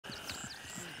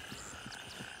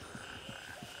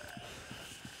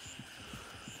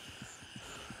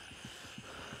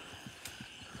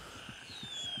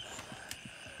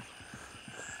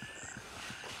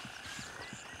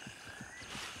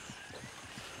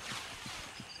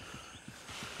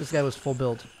This guy was full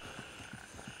build.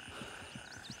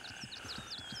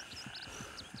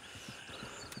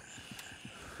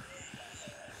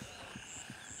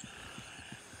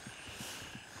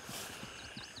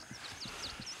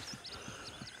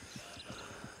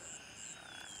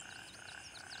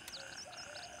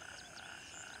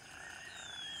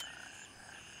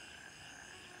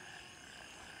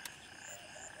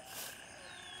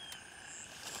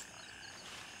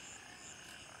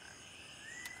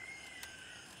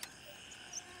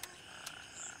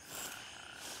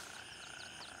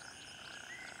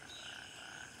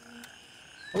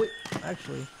 Oh wait,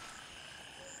 actually,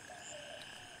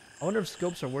 I wonder if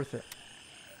scopes are worth it.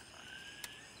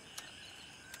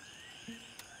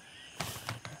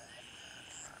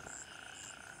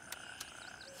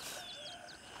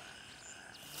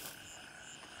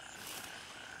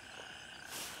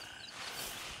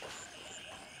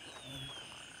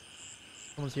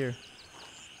 Someone's here.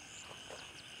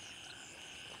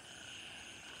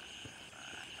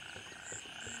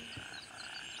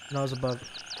 No, it was a bug.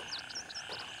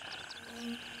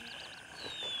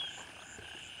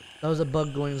 That was a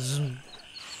bug going zoom.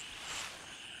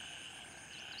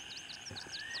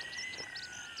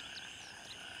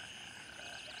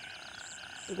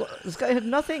 What? This guy had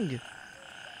nothing.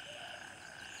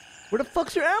 Where the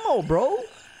fuck's your ammo, bro?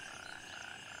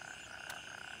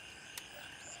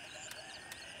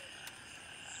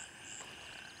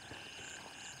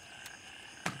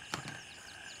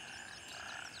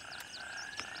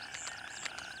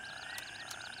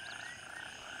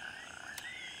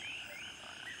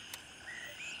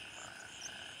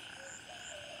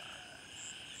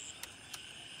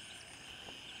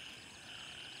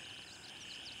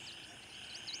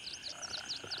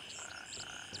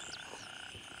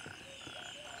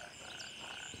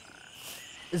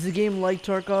 Is the game like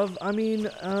Tarkov? I mean,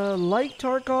 like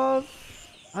Tarkov?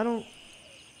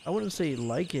 I wouldn't say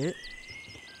like it.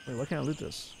 Wait, why can't I loot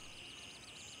this?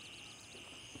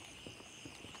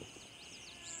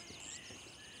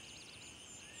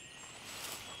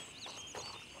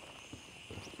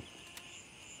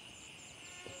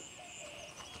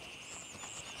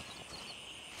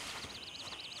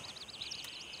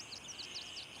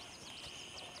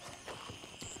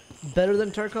 Better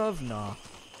than Tarkov? Nah.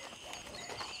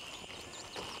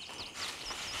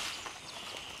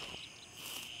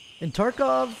 In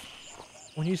Tarkov,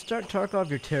 when you start Tarkov,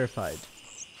 you're terrified.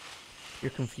 You're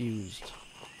confused.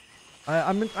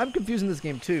 I'm confused in this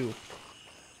game too.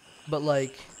 But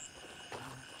like,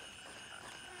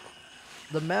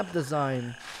 the map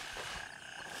design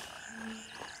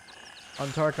on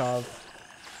Tarkov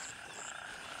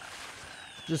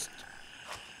just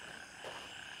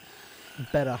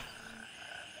better.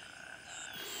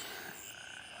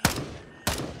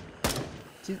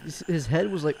 See, his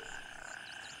head was like.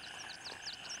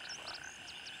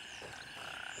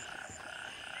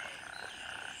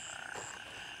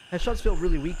 Headshots feel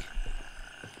really weak.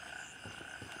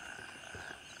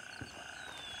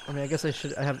 I mean, I guess I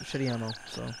have shitty ammo,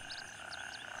 so.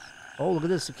 Oh, look at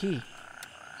this, a key.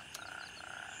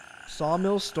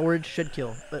 Sawmill, storage, shed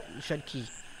kill. Shed key.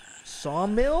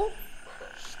 Sawmill?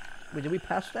 Wait, did we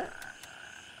pass that?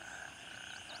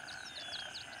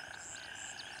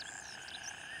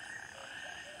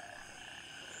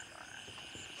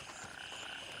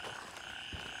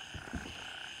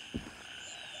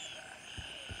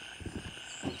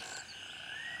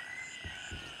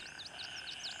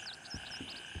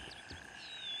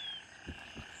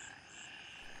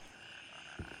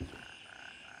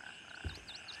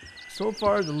 So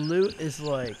far, the loot is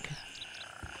like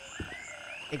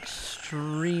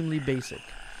extremely basic.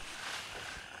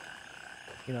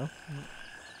 You know?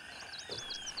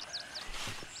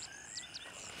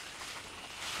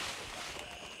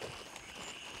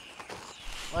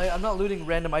 I'm not looting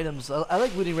random items. I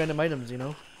like looting random items, you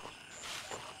know?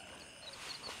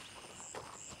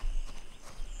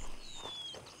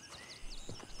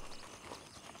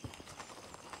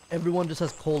 Everyone just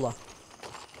has cola.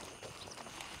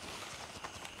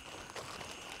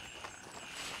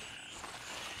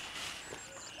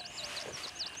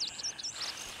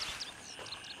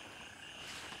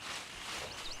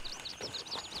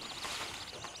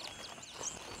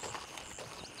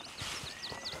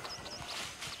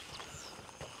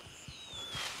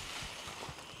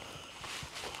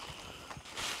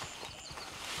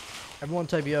 Everyone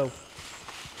type yo.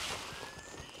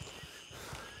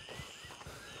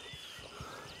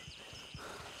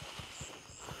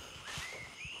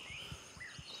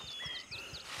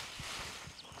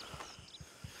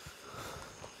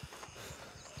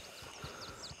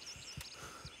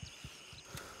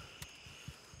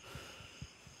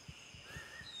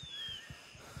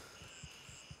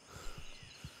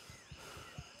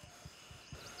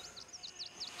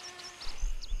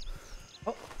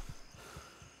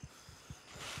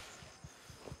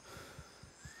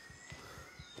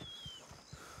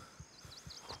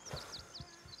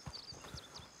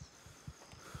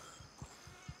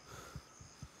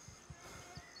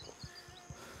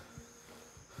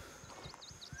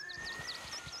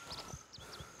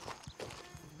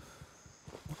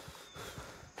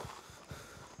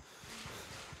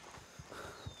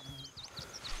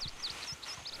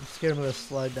 scared I'm gonna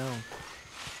slide down.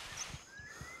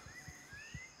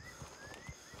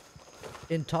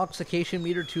 Intoxication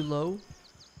meter too low? What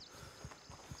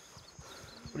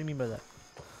do you mean by that?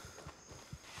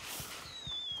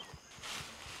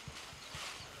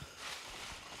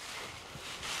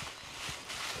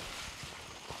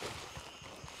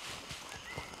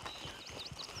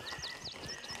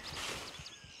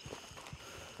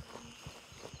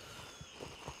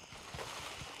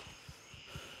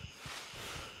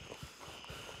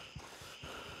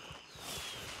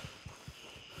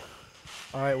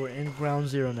 Alright, we're in ground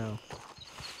zero now.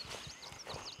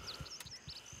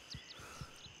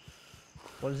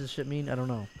 What does this shit mean? I don't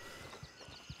know.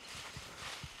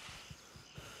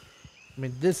 I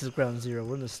mean, this is ground zero.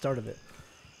 We're in the start of it.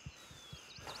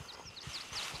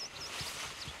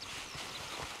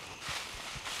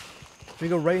 Should we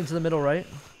go right into the middle, right?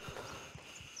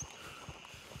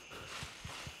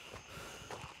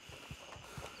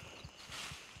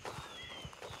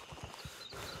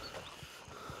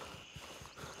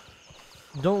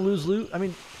 Don't lose loot. I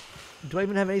mean, do I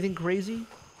even have anything crazy?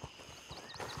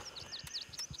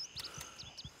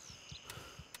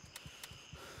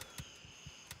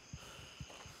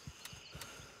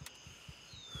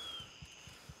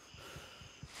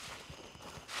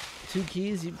 Two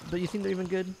keys, but you think they're even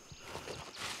good?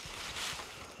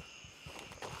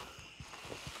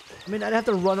 I mean, I'd have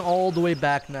to run all the way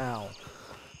back now.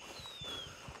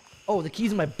 Oh, the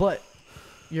key's in my butt.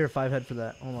 You're a 5-head for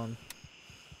that. Hold on.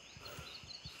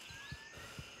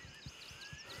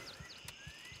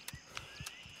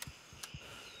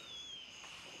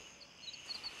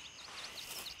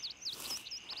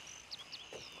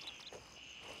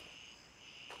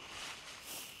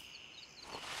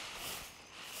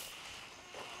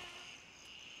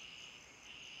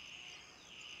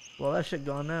 Well, that shit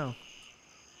gone now.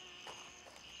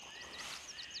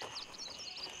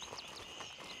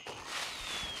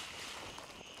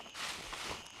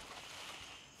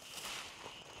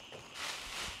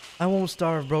 I won't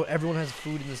starve, bro. Everyone has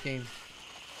food in this game.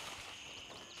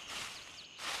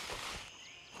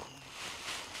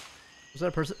 Was that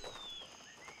a person?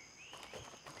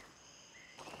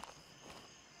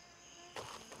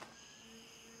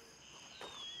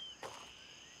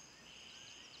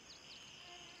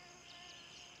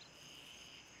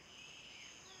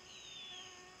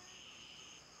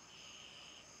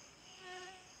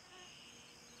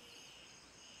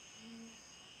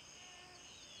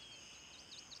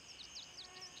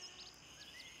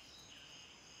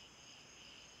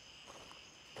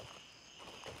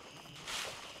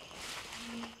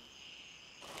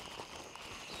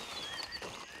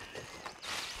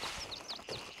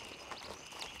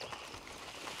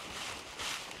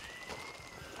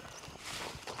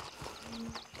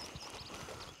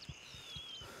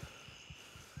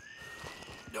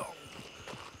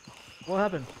 What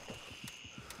happened?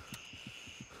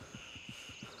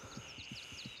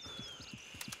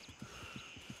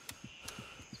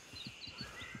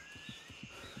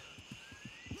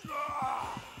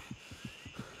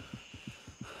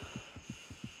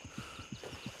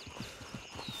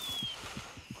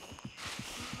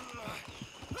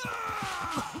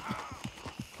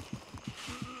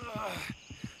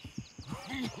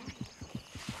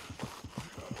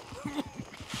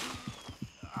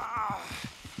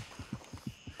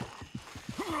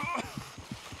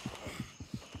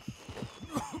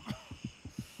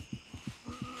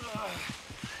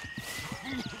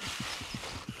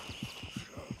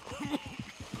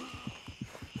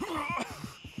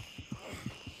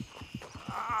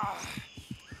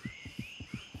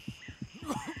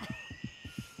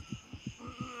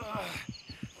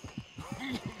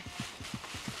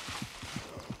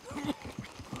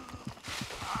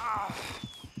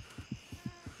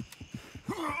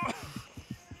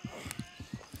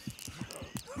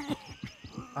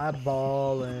 I'm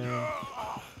balling.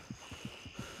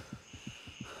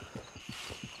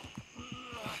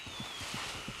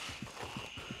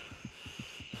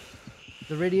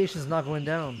 The radiation's not going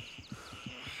down.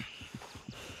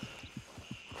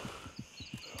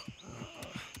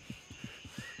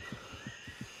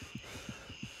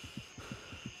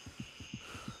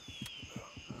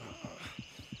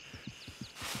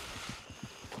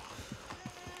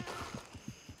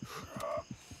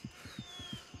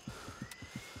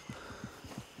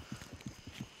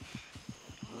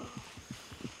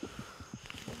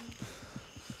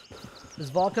 Does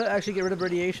vodka actually get rid of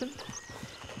radiation?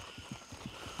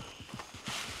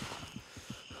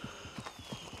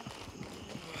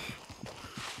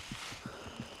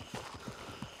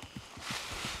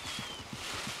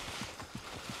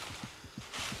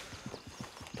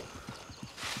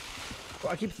 Bro,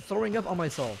 I keep throwing up on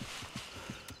myself.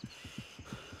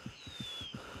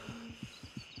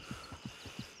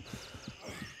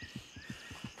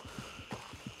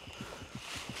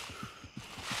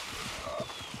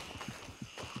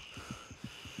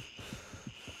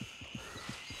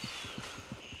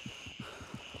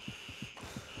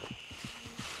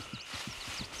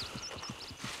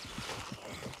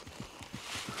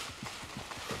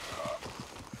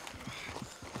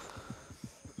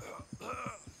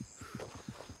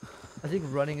 I think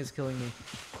running is killing me.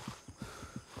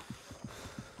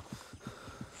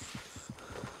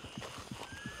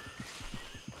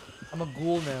 I'm a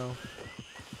ghoul now.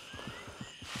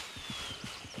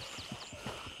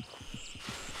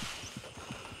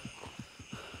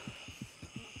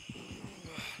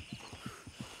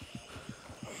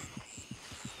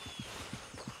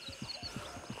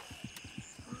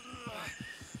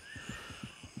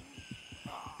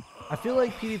 I feel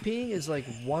like PvPing is like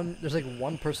there's like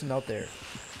one person out there.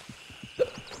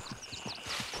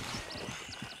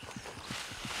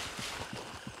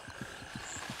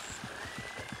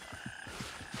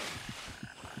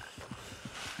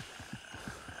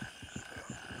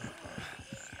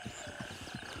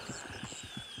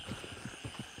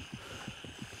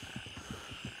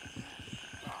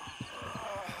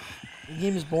 The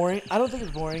game is boring. I don't think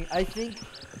it's boring. I think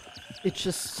it's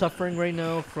just suffering right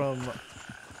now from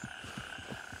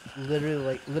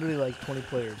literally like 20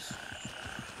 players.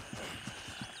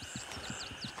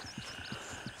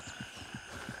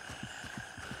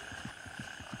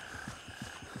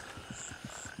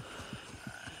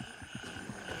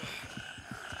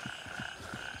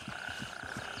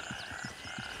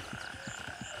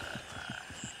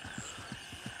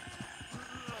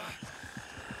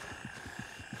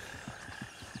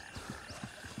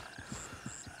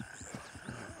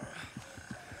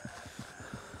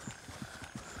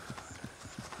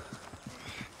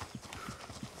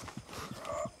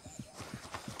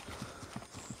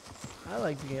 I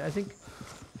like the game. I think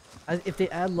if they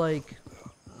add like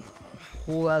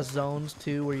whole ass zones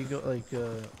too, where you go like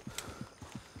a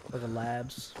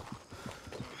labs.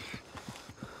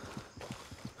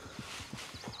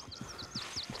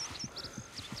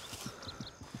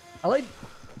 I like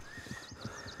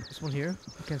this one here.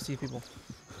 I can't see people.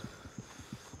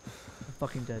 I'm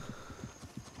fucking dead.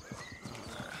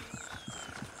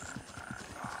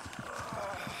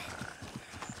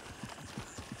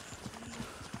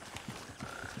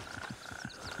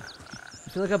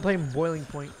 I feel like I'm playing Boiling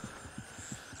Point.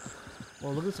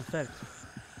 Well, look at this effect.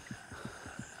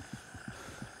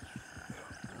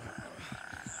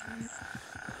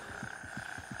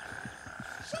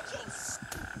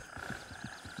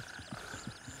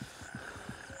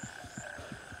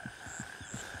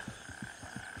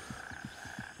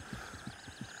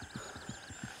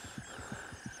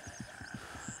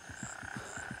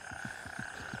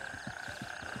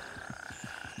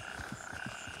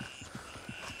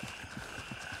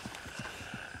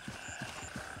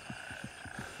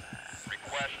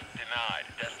 Denied.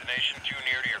 Destination too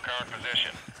near to your current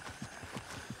position.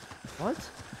 What?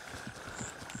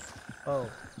 Oh.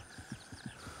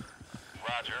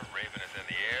 Roger. Raven is in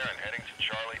the air and heading to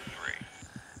Charlie 3.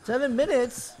 7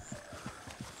 minutes?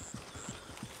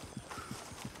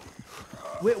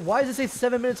 Wait, why does it say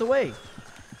 7 minutes away?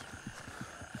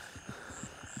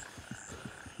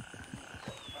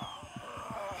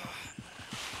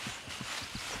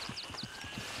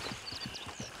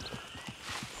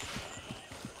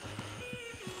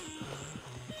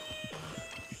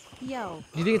 Yo.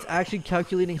 Do you think it's actually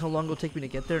calculating how long it'll take me to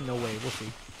get there? No way. We'll see.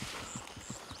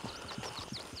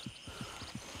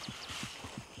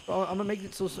 Oh, I'm gonna make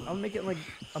it I'm gonna make it in like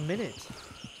a minute.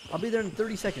 I'll be there in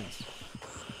 30 seconds.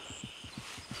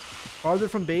 Farther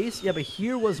from base? Yeah, but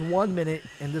here was 1 minute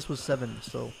and this was 7,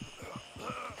 so.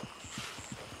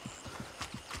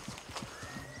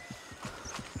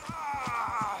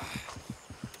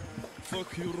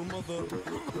 Fuck your mother.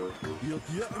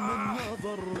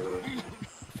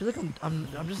 I feel like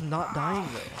I'm just not dying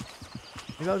though.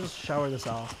 Maybe I'll just shower this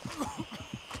off.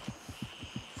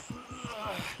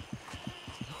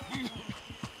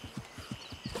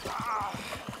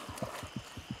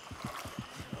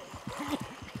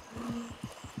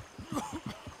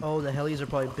 Oh, the helis are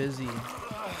probably busy.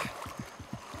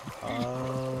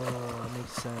 Oh, that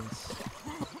makes sense.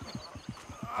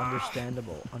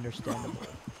 Understandable, understandable.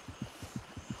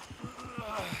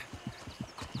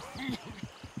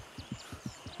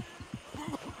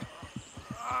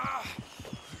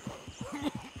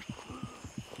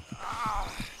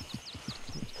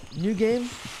 New game?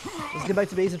 Let's get back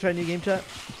to base and try a new game, chat.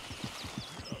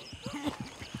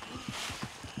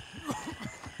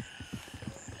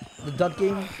 The duck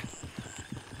game.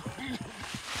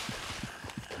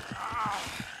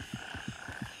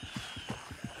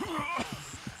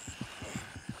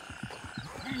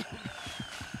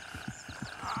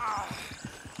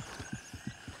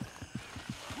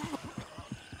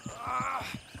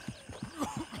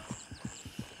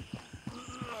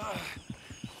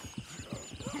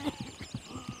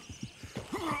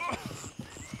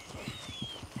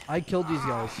 I killed these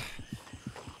guys.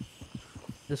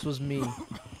 This was me.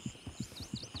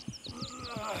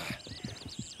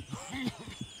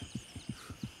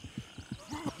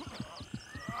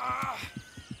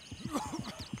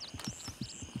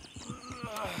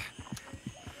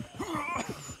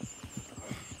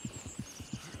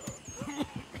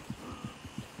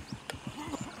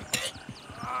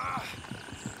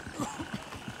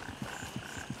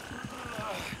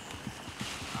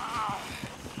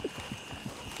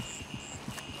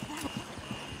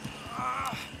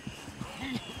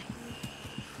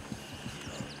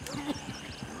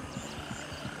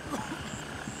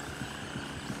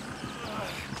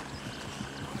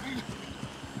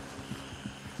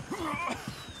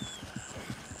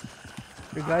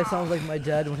 Your guy sounds like my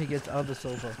dad when he gets out of the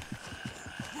sofa.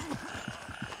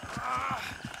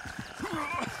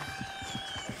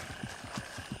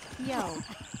 Yo.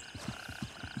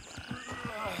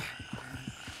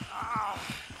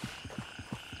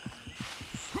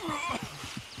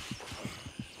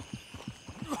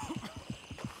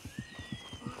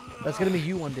 That's gonna be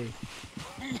you one day.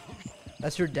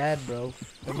 That's your dad, bro.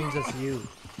 That means that's you.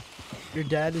 Your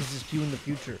dad is just you in the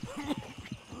future.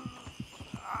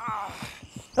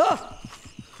 Ah!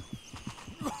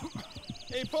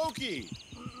 Hey, Pokey!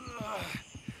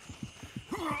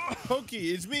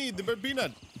 Pokey, it's me, the bird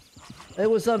peanut. Hey,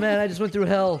 what's up, man? I just went through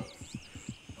hell.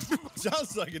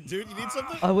 Sounds like it, dude. You need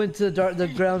something? I went to the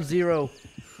ground zero.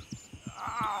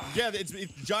 Yeah, it's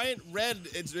giant red.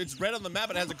 It's red on the map.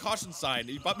 It has a caution sign.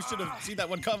 You probably should have seen that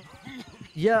one come.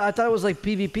 Yeah, I thought it was like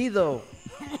PvP though.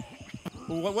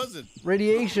 What was it?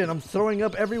 Radiation. I'm throwing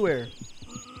up everywhere.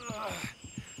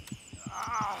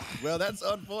 Well, that's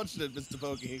unfortunate, Mr.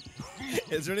 Pokey.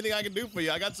 Is there anything I can do for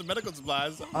you? I got some medical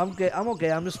supplies. I'm okay. I'm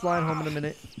okay. I'm just flying home in a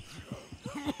minute.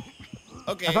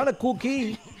 Okay. I found a cool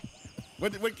key.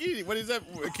 What key? What is that?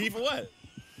 A key for what?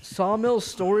 Sawmill,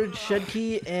 storage, shed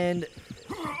key, and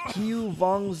Kiu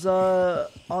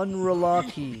Vongza Unrela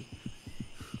key.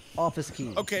 Office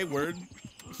key. Okay, word.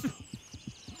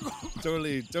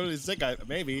 totally sick.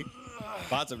 Maybe.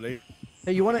 Possibly.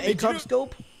 Hey, you want an ACOG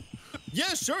scope?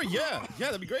 Yeah, sure. Yeah,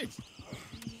 that'd be great.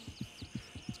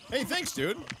 Hey, thanks,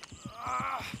 dude.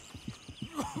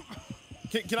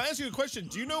 Can I ask you a question?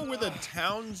 Do you know where the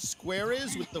town square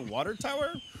is with the water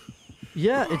tower?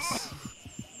 Yeah,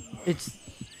 it's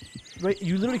right.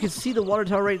 You literally can see the water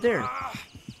tower right there.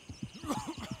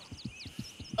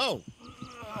 Oh.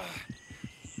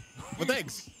 Well,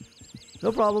 thanks.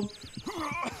 No problem.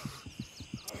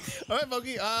 All right,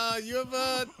 Pokey. You have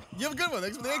a good one.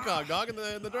 Thanks for the ACOG, dog, and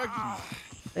the directions.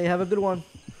 Hey, have a good one.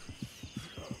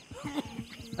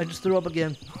 I just threw up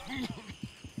again.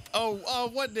 Oh,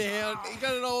 what the hell? You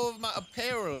got it all over my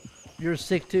apparel. You're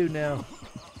sick too now.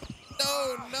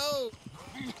 No.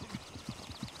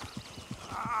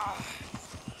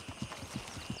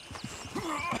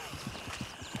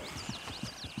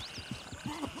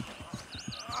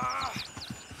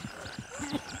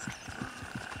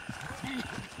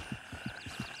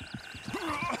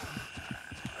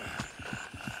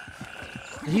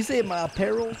 Did he say my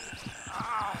apparel?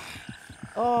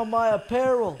 Oh, my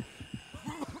apparel.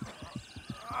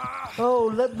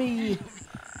 Oh, let me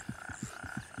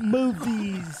move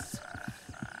these.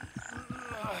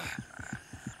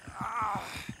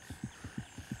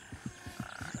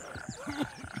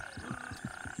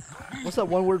 What's that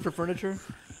one word for furniture?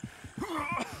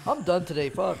 I'm done today.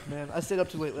 Fuck, man. I stayed up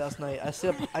too late last night. I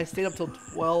stayed up till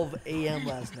 12 a.m.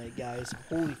 last night, guys.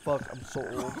 Holy fuck, I'm so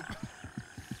old.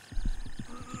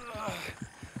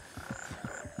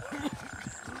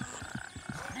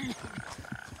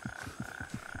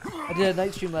 I did a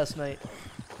night stream last night.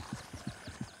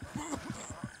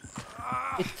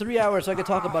 It's 3 hours, so I can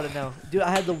talk about it now. Dude,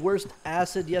 I had the worst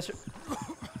acid yesterday.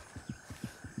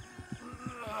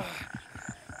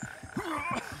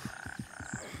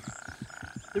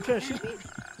 They're trying to shoot me?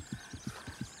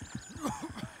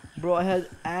 Bro, I had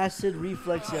acid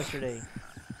reflux yesterday.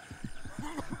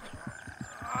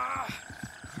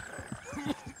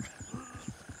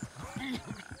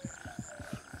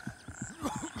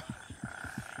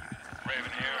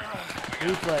 Raven here.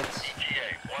 Reflex.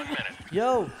 ETA, 1 minute.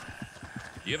 Yo!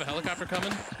 You have a helicopter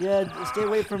coming? Yeah, stay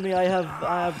away from me. I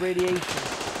have radiation.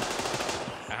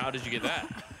 How did you get that?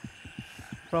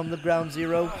 from the ground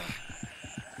zero.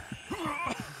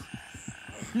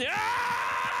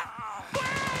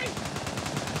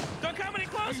 Don't come any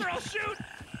closer, I'll shoot!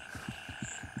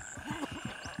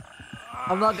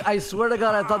 I'm not. I swear to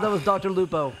God, I thought that was Dr.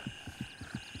 Lupo.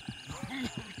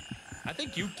 I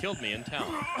think you killed me in town.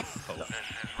 Oh.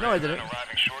 No, I didn't.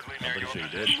 Arriving shortly near I'm pretty your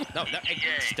sure you did. No,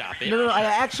 stop it. No, I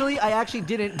actually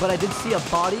didn't, but I did see a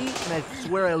body, and I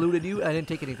swear I looted you. I didn't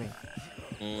take anything.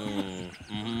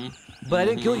 But I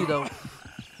didn't kill you though.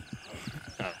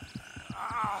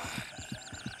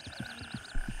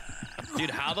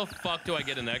 Dude, how the fuck do I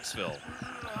get an exfil?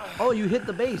 Oh, you hit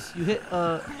the base. You hit.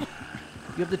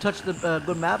 You have to touch the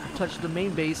good map, touch the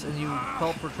main base, and you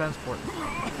call for transport.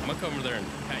 I'm gonna come over there and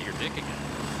pat your dick again.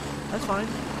 That's fine.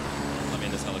 Let me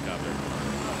in this helicopter.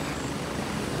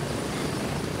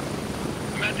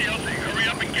 I'm at the LC. Hurry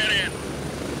up and get in.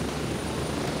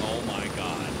 Oh my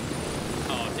god.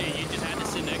 Oh, dude, you just had to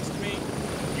sit next to me?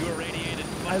 You were radiated.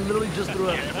 I literally just threw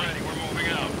a. Get ready. We're moving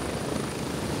out.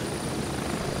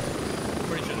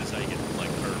 Pretty sure this is how you get, like,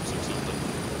 herbs or something.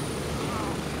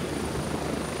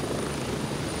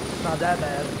 Not that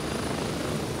bad.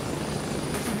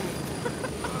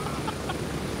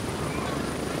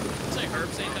 Say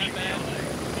herbs ain't that bad.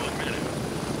 1 minute.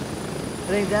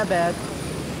 It ain't that bad.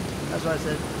 That's what I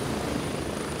said.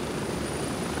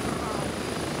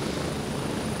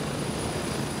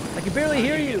 I can barely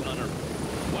hear you.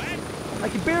 What? I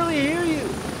can barely hear you.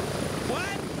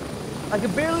 What? I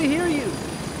can barely hear you.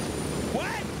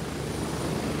 What?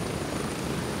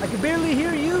 I can barely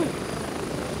hear you.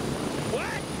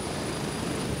 What?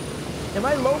 Am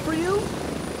I low for you?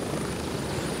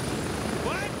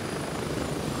 What?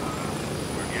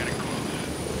 We're getting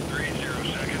close.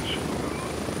 30 seconds.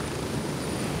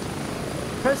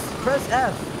 Press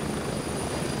F.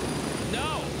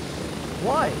 No.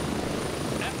 Why?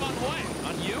 F on what?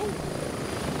 On you?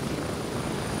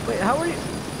 Wait, how are you?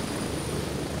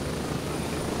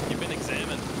 You've been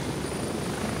examined.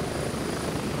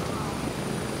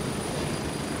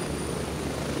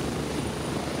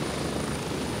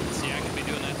 See, I could be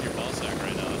doing that to your ball sack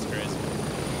right now. That's crazy.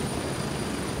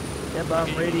 Yeah, but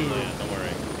I'm radiated. Don't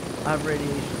worry. I have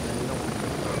radiation, man. You don't want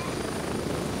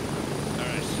All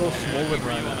right. so swollen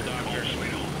right now. Doctor.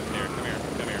 Here, come here.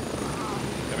 Come here.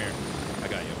 Come here. I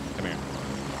got you. Come here.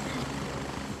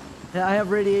 Yeah, I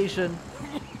have radiation.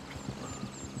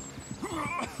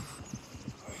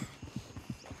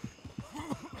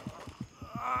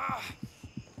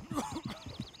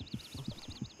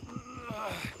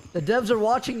 The devs are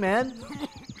watching, man.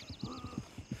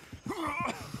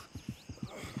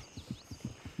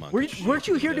 Weren't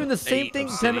you here doing the same thing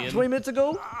 10, 20 minutes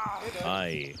ago?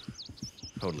 I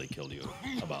totally killed you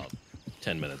about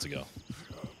 10 minutes ago.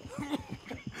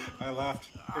 I laughed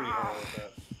pretty hard at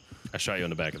that. I shot you in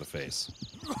the back of the face.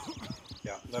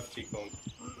 Yeah, left cheekbone.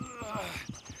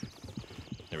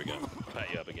 There we go.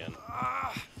 Pat you up again.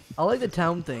 I like the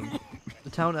town thing. The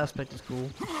town aspect is cool.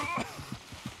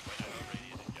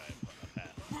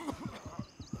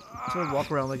 Just gonna walk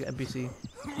around like an NPC.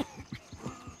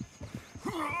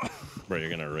 Bro, you're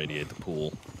gonna irradiate the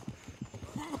pool.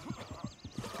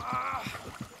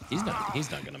 He's not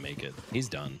gonna make it. He's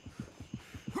done.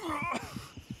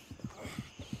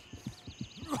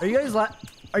 Are you guys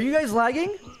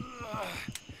lagging?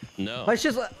 No. My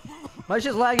shit's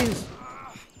lagging.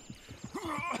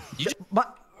 You just,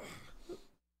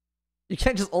 You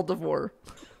can't just ult the 4.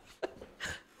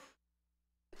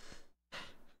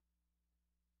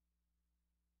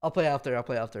 I'll play after.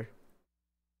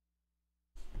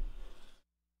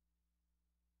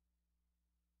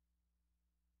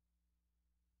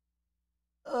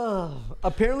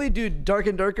 Apparently, dude, Dark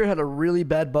and Darker had a really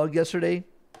bad bug yesterday.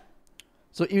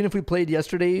 So even if we played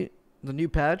yesterday, the new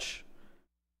patch,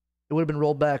 it would have been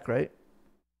rolled back, right?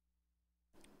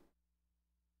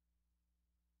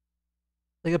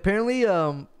 Like apparently,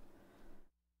 in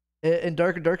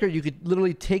Dark and Darker, you could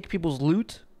literally take people's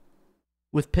loot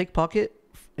with pickpocket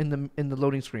in the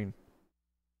loading screen,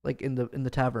 like in the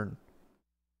tavern.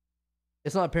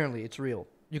 It's not apparently, it's real.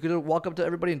 You could walk up to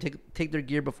everybody and take their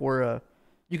gear before.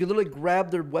 You could literally grab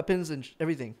their weapons and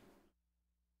everything.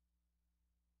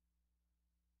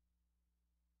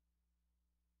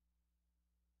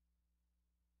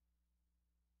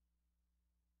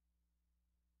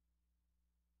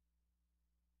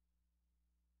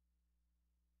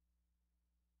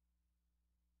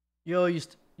 Yo, you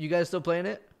guys still playing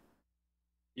it?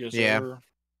 Yes, Yeah. sir.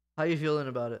 How you feeling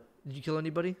about it? Did you kill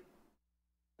anybody?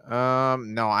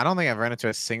 No, I don't think I've ran into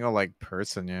a single like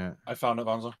person yet. I found it,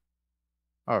 Vanza,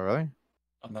 Oh, really?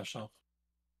 on that shelf.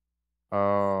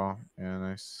 Oh, yeah,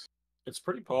 nice. It's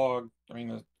pretty pog. I mean,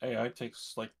 the AI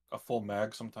takes like a full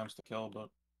mag sometimes to kill, but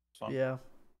it's fun. Yeah.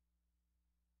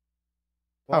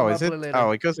 Oh, I'll is it? play later.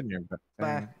 Oh, it goes in your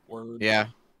Bye. thing. Word. Yeah.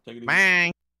 Take it easy.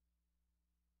 Bang.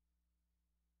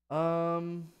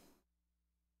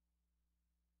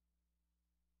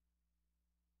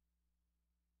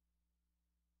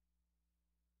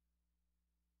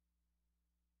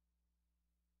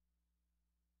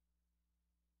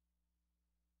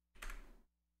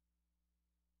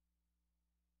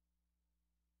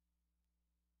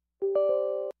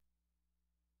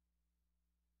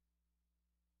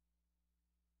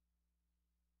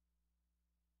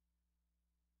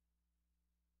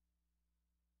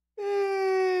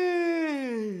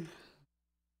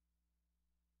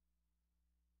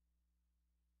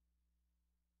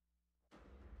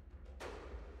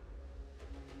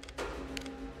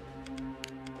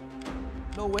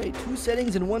 No way, 2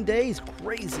 settings in 1 day is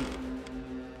crazy.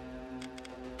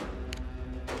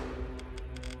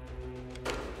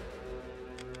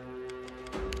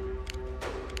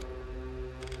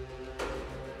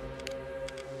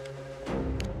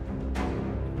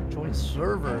 Join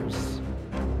servers.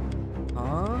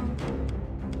 Huh?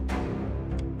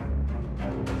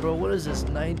 Bro, what is this,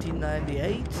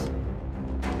 1998?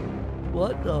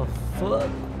 What the fuck?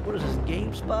 What is this,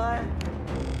 GameSpy?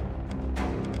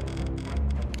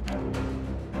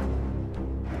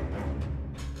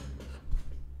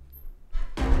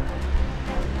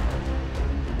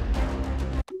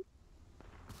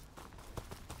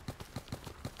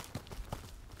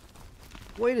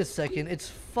 Wait a second, it's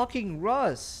fucking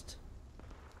Rust.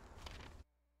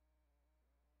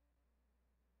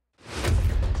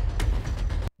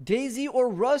 Daisy or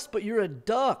Rust, but you're a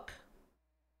duck.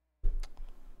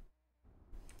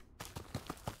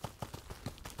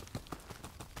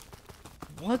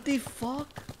 What the fuck?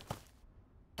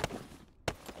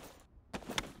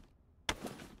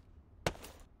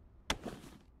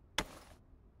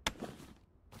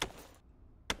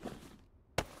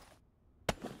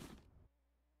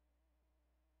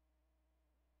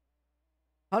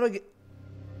 How do I get...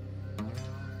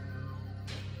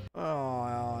 Oh,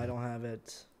 I don't have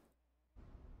it.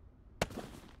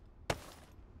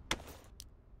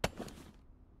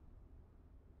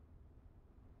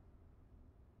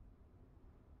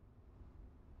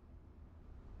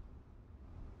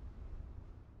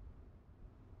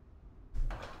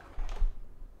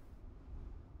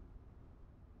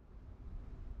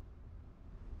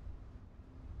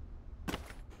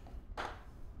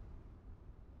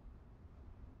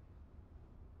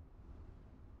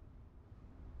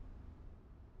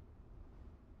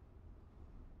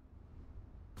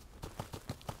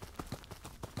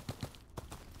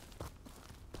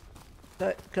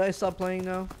 Can I stop playing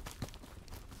now?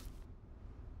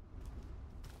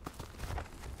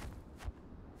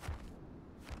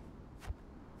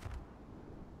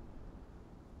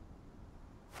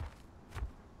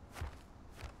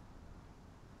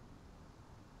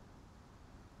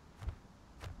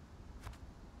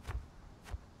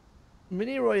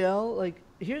 Mini Royale, like,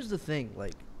 here's the thing,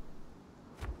 like,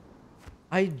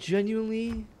 I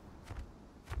genuinely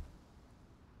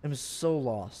am so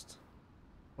lost.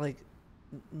 Like,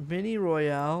 Mini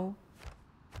Royale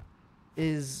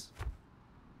is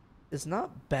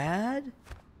not bad,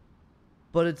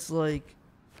 but it's like,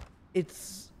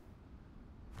 it's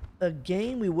a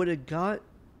game we would have got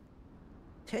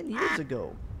 10 years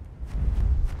ago.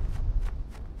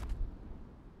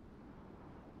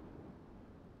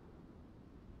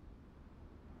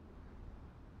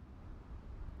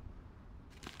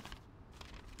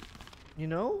 You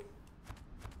know?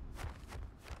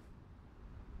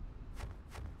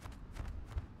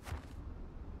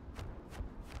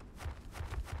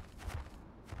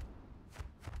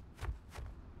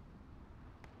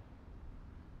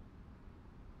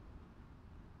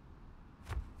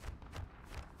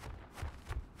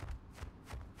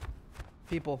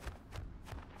 People.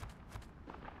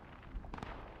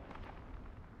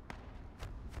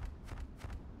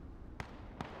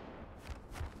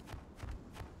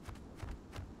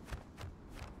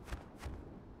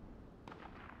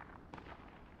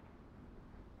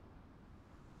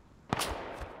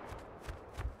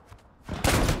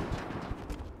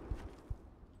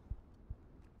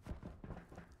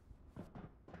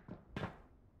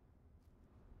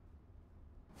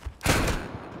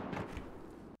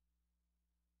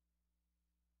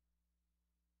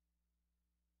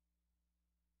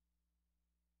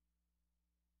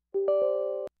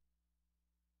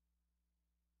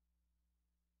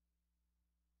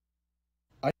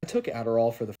 I took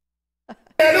Adderall for the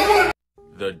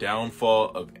The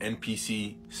downfall of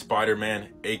NPC Spider-Man,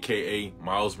 aka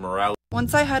Miles Morales.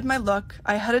 Once I had my look,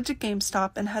 I headed to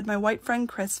GameStop and had my white friend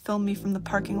Chris film me from the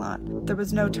parking lot. There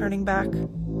was no turning back.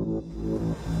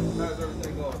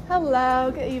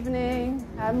 Hello, good evening.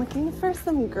 I'm looking for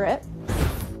some grip.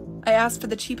 I asked for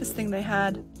the cheapest thing they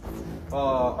had.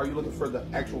 Are you looking for the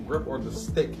actual grip or the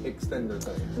stick extender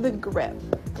thing? The grip.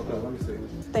 Okay, let me see.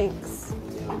 Thanks.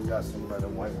 Yeah, we got some red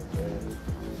and white ones.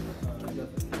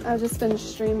 I've just been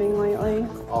streaming lately.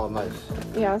 Oh, nice.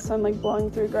 Yeah, so I'm like blowing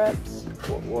through grips.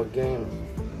 What game?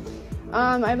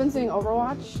 I've been seeing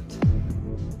Overwatch.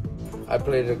 I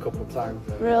played it a couple times.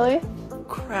 Really?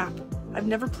 Crap. I've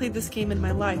never played this game in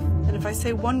my life, and if I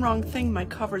say one wrong thing, my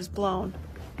cover's blown.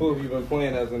 Who have you been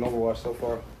playing as in Overwatch so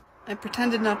far? I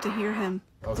pretended not to hear him.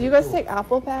 Okay, Do you guys take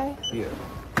Apple Pay? Yeah.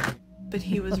 But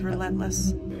he was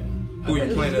relentless. Who are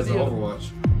you playing as in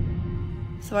Overwatch?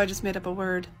 So I just made up a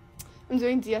word. I'm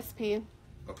doing DSP.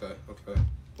 Okay, okay.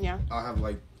 Yeah. I have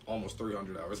like almost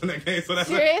 300 hours in that game, so that's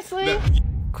Seriously?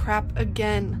 Crap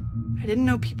again. I didn't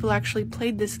know people actually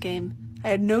played this game. I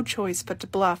had no choice but to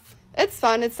bluff. It's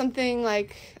fun. It's something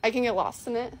like I can get lost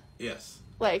in it. Yes.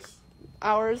 Like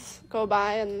hours go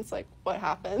by and it's like, what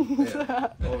happened?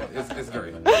 Yeah. Oh, it's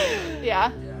great. Yeah.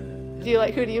 Do you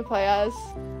like, who do you play as?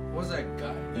 What's that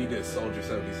guy? You did Soldier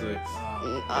 76.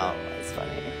 Oh, that's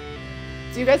funny.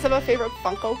 Do you guys have a favorite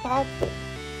Funko Pop?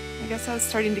 I guess I was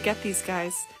starting to get these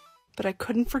guys, but I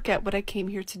couldn't forget what I came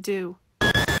here to do.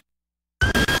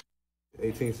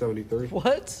 1873.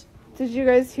 What? Did you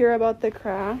guys hear about the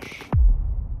crash?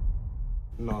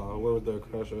 No, where was the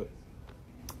crash at?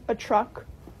 A truck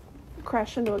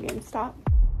crashed into a GameStop.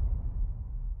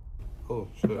 Oh,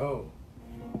 shit. Oh.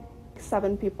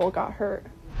 7 people got hurt.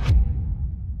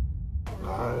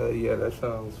 Yeah, that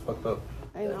sounds fucked up.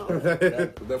 I know.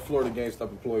 That Florida GameStop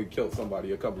employee killed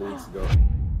somebody a couple of weeks ago.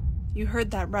 You heard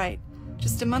that right.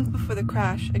 Just a month before the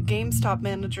crash, a GameStop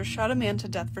manager shot a man to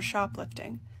death for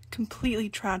shoplifting. Completely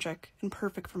tragic and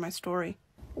perfect for my story.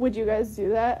 Would you guys do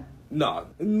that? Nah,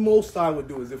 most I would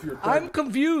do is if you're I'm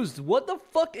confused. What the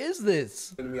fuck is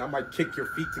this? I mean, I might kick your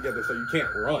feet together so you can't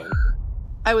run.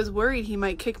 I was worried he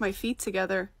might kick my feet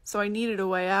together, so I needed a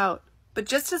way out. But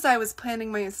just as I was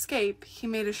planning my escape, he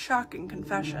made a shocking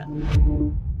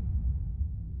confession.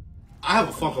 I have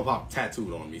a Funko Pop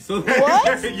tattooed on me, so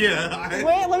What? yeah.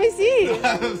 Wait, let me see.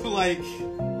 I was like,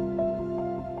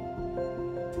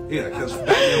 yeah, because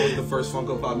Batman was the first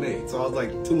Funko Pop made, so I was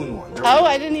like 2 in 1. Oh,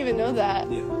 I didn't even know that.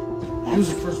 Yeah. It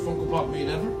was the first Funko Pop made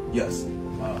ever? Yes.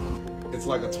 It's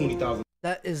like a 20,000.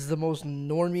 That is the most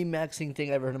normie maxing thing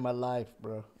I've ever heard in my life,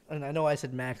 bro. And I know I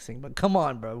said maxing, but come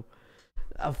on, bro.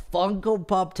 A Funko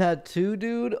Pop tattoo,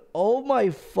 dude? Oh my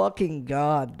fucking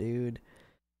god, dude.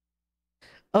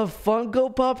 A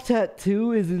Funko Pop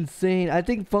tattoo is insane. I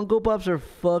think Funko Pops are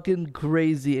fucking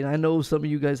crazy. And I know some of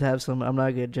you guys have some. I'm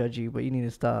not gonna judge you, but you need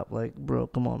to stop. Like, bro,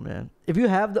 come on, man. If you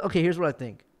have the... Okay, here's what I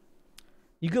think.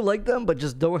 You could like them, but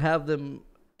just don't have them...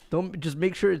 Don't... Just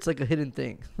make sure it's like a hidden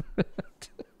thing.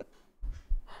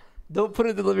 Don't put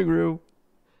it in the living room.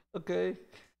 Okay?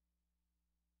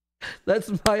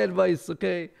 That's my advice,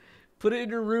 okay? Put it in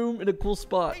your room in a cool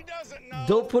spot.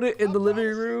 Don't put it in the living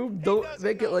room. Don't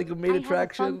make it like a main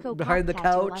attraction behind the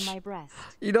couch.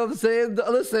 You know what I'm saying?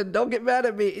 Listen, don't get mad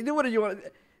at me. Do what you want.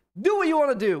 Do what you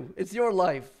want to do. It's your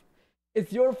life.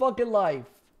 It's your fucking life.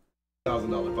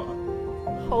 $1,000 pop.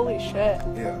 Holy shit.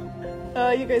 Yeah. Oh,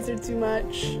 you guys are too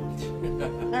much.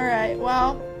 Alright,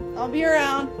 well, I'll be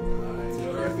around.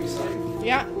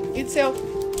 Yeah, you too.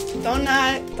 Don't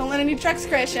let any trucks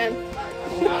crash in.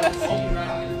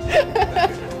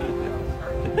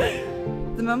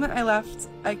 The moment I left,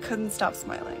 I couldn't stop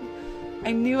smiling.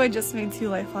 I knew I just made 2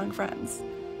 lifelong friends.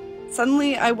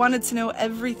 Suddenly, I wanted to know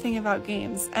everything about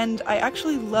games, and I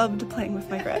actually loved playing with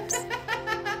my grips.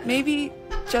 Maybe,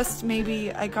 just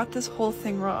maybe, I got this whole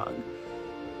thing wrong.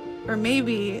 Or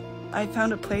maybe I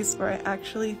found a place where I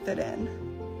actually fit in.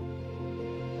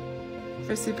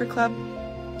 For Super Club,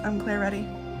 I'm Claire Reddy.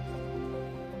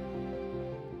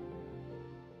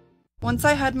 Once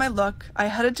I had my look, I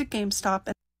headed to GameStop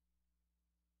and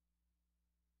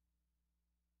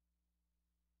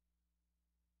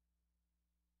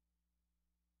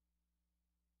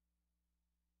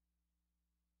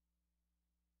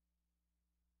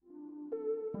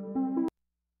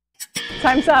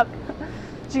Time's up.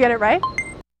 Did you get it right?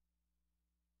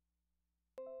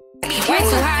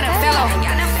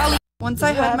 once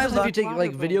I What had my happens if you look, take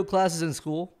like video classes in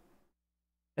school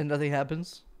and nothing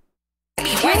happens? What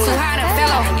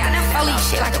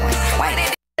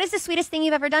is the sweetest thing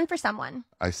you've ever done for someone?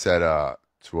 I said,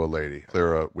 to a lady,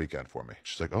 clear a weekend for me.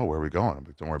 She's like, oh, where are we going? I'm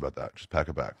like, don't worry about that. Just pack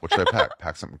a bag. What should I pack?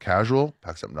 Pack something casual,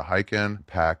 pack something to hike in,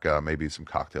 pack maybe some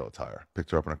cocktail attire. Picked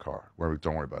her up in a car.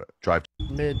 Don't worry about it. Drive.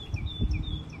 Mid.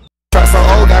 So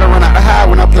old, gotta run out the high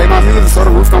when I play my music so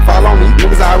the roof don't fall on me.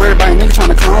 Niggas already buying niggas trying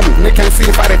to clone me. Nigga can't see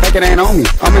the fight, they think it ain't on me.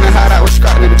 I'm in the hideout with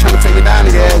Scott, nigga trying to take me down,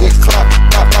 nigga. Get clock.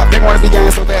 They wanna be gang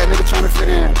so bad, nigga trying to fit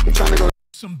in. They trying to go.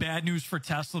 Some bad news for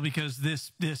Tesla because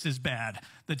this is bad.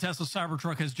 The Tesla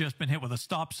Cybertruck has just been hit with a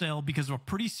stop sale because of a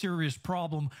pretty serious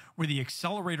problem where the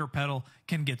accelerator pedal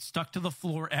can get stuck to the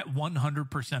floor at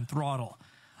 100% throttle.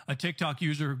 A TikTok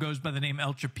user who goes by the name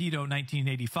El Chapito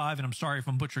 1985, and I'm sorry if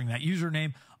I'm butchering that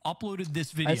username, uploaded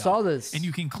this video. I saw this. And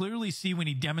you can clearly see when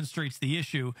he demonstrates the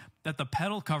issue that the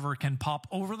pedal cover can pop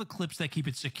over the clips that keep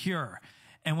it secure.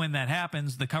 And when that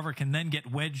happens, the cover can then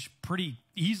get wedged pretty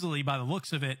easily by the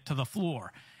looks of it to the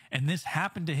floor. And this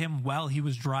happened to him while he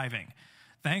was driving.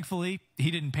 Thankfully, he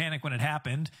didn't panic when it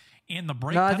happened. And the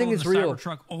brake pedal in the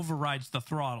Cybertruck overrides the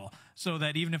throttle. So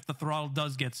that even if the throttle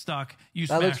does get stuck, you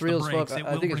smash the brakes, it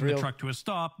will bring the truck to a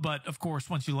stop. But of course,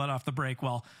 once you let off the brake,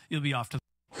 well, you'll be off to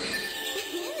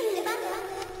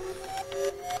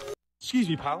Excuse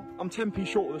me, pal. I'm 10p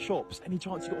short of the shops. Any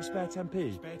chance you got a spare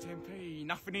 10p? Spare 10p?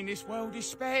 Nothing in this world is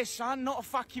spare, son. Not a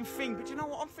fucking thing. But you know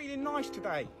what? I'm feeling nice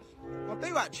today. I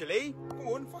do, actually.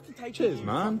 Go on, fucking take it. Cheers,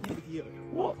 man.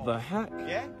 What the heck?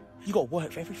 Yeah? You got to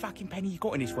work for every fucking penny you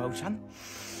got in this world, son.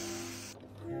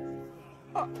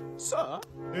 Sir?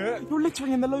 Yeah? You're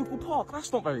littering in the local park.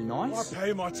 That's not very nice. I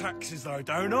pay my taxes, though,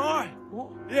 don't I?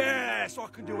 What? Yeah, so I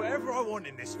can do whatever I want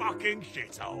in this fucking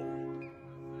shithole.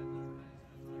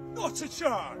 Not a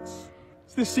chance.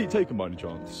 Is this seat taken by any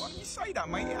chance? Why do you say that,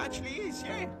 mate? It actually is,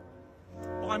 yeah.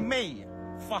 By me.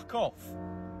 Fuck off.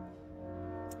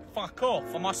 Fuck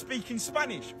off. Am I speaking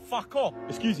Spanish? Fuck off.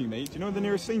 Excuse me, mate. Do you know where the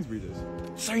nearest Sainsbury's is?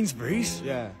 Sainsbury's?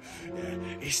 Yeah.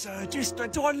 It's just...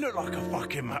 Do I look like a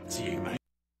fucking map to you, mate?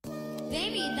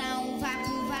 Baby, down,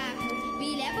 vacu.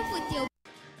 Me leva pro teu...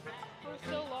 We're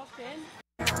still locked in.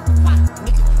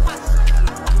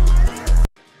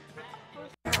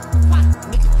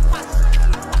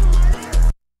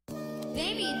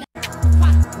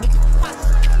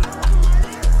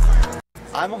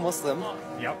 I'm a Muslim.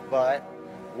 Yep. But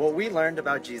what we learned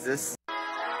about Jesus.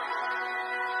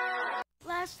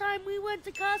 Last time we went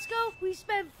to Costco, we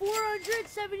spent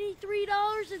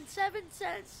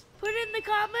 $473.07. Put in the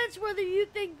comments whether you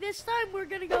think this time we're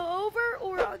gonna go over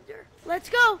or under. Let's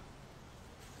go.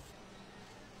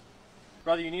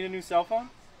 Brother, you need a new cell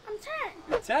phone? I'm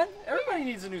 10. 10? Everybody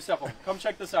needs a new cell phone. Come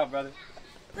check this out, brother.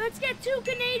 Let's get 2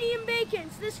 Canadian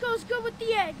bacons. This goes good with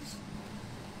the eggs.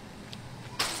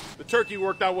 The turkey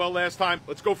worked out well last time.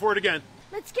 Let's go for it again.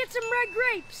 Let's get some red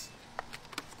grapes.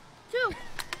 2.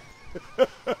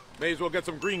 May as well get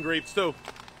some green grapes, too.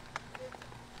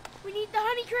 We need the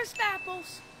Honeycrisp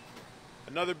apples.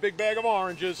 Another big bag of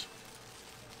oranges.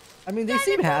 I mean, they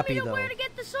seem happy, though. Where to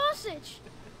get the sausage?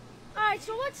 All right,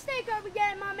 so what steak are we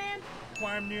getting, my man?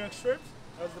 Prime New York strips.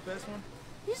 That was the best one.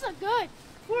 These look good.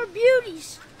 4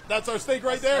 beauties. That's our steak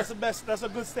right there. That's the best. That's a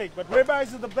good steak. But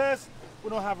ribeyes is the best. We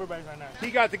don't have ribeyes right now.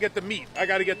 He got to get the meat. I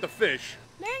got to get the fish.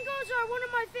 Mangoes are one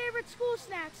of my favorite school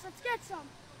snacks. Let's get some.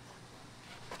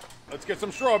 Let's get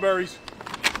some strawberries.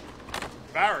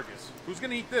 Asparagus. Who's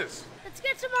going to eat this? Let's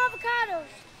get some avocados.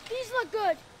 These look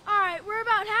good. All right, we're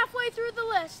about halfway through the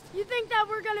list. You think that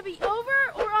we're going to be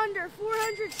over or under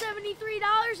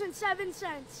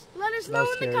 $473.07? Let us know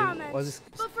in the comments.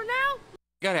 But for now...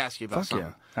 Gotta ask you about something.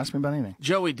 Yeah. Ask me about anything.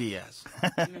 Joey Diaz.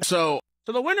 So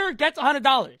the winner gets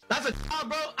 $100. That's a job,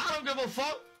 bro. I don't give a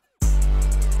fuck.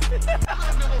 I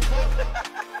don't give a fuck.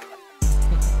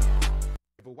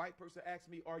 If a white person asks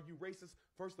me, are you racist?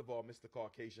 First of all, Mr.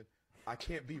 Caucasian, I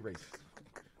can't be racist.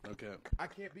 Okay. I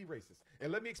can't be racist.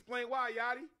 And let me explain why,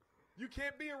 Yachty. You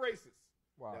can't be a racist.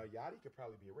 Wow. Now, Yachty could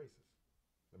probably be a racist.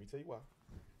 Let me tell you why.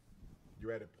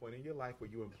 You're at a point in your life where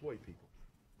you employ people.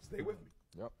 Stay with me.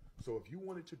 Yep. So if you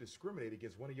wanted to discriminate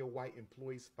against one of your white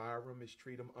employees, fire them,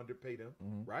 mistreat them, underpay them,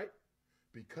 right?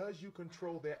 Because you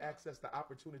control their access to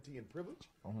opportunity and privilege,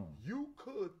 you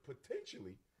could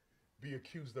potentially be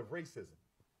accused of racism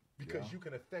because you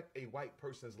can affect a white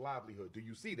person's livelihood. Do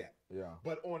you see that? Yeah.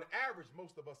 But on average,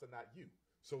 most of us are not you.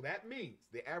 So that means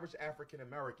the average African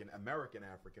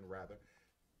African rather,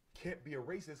 can't be a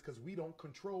racist because we don't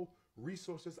control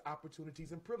resources,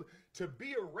 opportunities, and privilege. To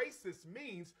be a racist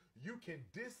means you can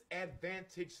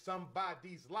disadvantage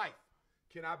somebody's life.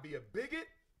 Can I be a bigot?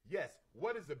 Yes.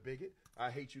 What is a bigot? I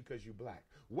hate you because you're black.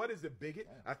 What is a bigot?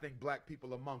 I think black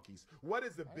people are monkeys. What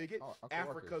is a bigot?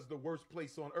 Africa's the worst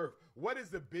place on earth. What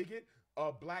is a bigot?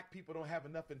 Black people don't have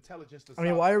enough intelligence to I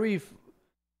mean, why are we...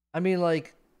 I mean,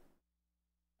 like,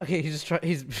 okay, he's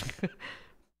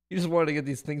he just wanted to get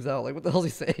these things out. Like, what the hell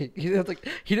is he saying? He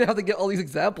didn't have to get all these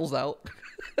examples out.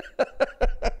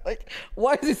 Like,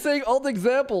 why is he saying all the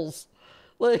examples?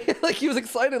 Like he was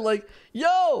excited, like,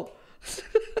 yo!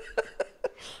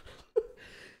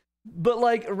 But,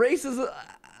 like, racism,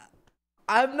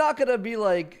 I'm not gonna be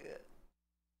like,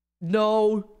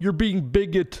 no, you're being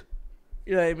bigot.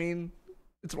 You know what I mean?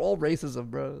 It's all racism,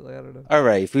 bro. Like, I don't know. All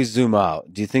right, if we zoom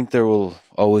out, do you think there will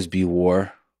always be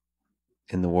war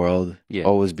in the world? Yeah.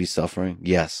 Always be suffering?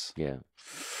 Yes. Yeah.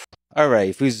 All right,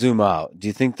 if we zoom out, do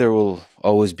you think there will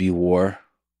always be war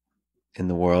in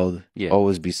the world? Yeah.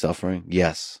 Always be suffering?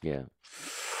 Yes. Yeah.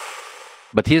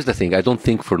 But here's the thing. I don't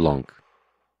think for long.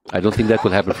 I don't think that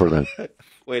will happen for long.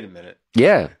 Wait a minute.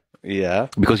 Yeah. Yeah.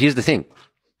 Because here's the thing.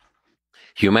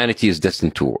 Humanity is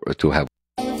destined to have.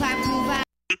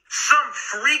 Some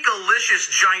freakalicious,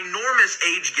 ginormous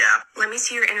age gap. Let me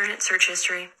see your internet search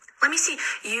history. Let me see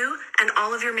you and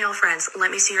all of your male friends.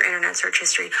 Let me see your internet search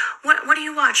history. What do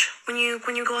you watch when you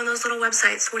go on those little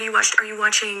websites? What do you watch? Are you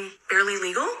watching Barely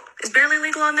Legal? Is Barely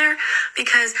Legal on there?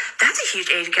 Because that's a huge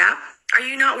age gap. Are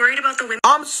you not worried about the women?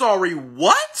 I'm sorry,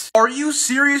 what? Are you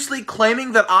seriously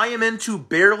claiming that I am into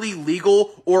barely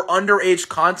legal or underage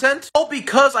content? All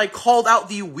because I called out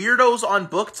the weirdos on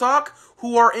Book Talk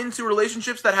who are into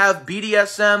relationships that have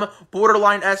BDSM,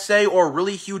 borderline SA, or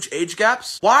really huge age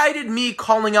gaps? Why did me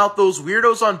calling out those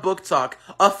weirdos on Book Talk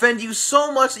offend you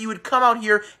so much that you would come out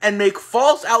here and make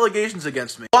false allegations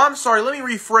against me? Well, I'm sorry, let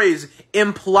me rephrase,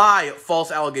 imply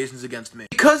false allegations against me.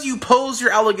 Because you pose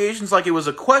your allegations like it was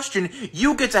a question,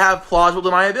 you get to have plausible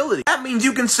deniability. That means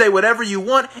you can say whatever you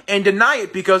want and deny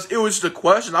it because it was just a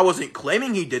question. I wasn't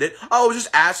claiming he did it. I was just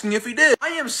asking if he did. I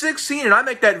am 16 and I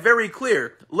make that very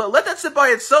clear. Let that sit by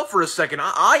itself for a second.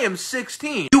 I am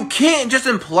 16. You can't just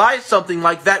imply something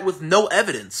like that with no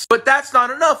evidence. But that's not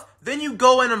enough. Then you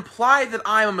go and imply that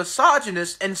I'm a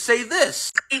misogynist and say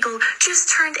this. Eagle just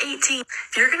turned 18.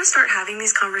 If you're going to start having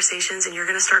these conversations and you're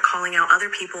going to start calling out other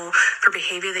people for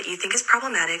behavior that you think is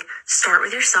problematic, start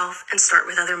with yourself and start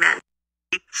with other men.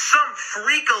 Some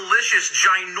freakalicious,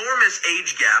 ginormous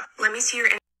age gap. Let me see your...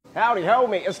 Howdy,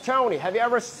 homie, it's Tony. Have you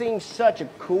ever seen such a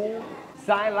cool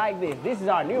sign like this? This is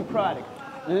our new product,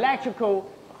 electrical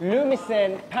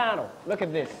luminescent panel. Look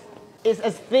at this. It's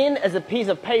as thin as a piece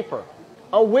of paper,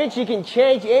 on which you can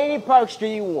change any texture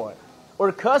you want,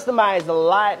 or customize the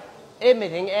light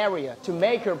emitting area to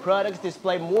make your products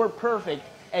display more perfect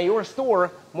and your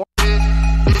store more...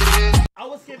 I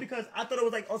was scared because I thought it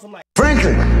was like awesome, like...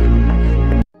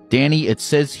 Danny, it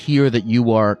says here that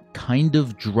you are kind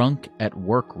of drunk at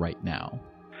work right now.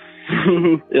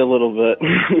 A little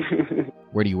bit.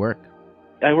 Where do you work?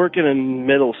 I work in a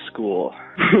middle school.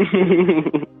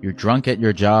 You're drunk at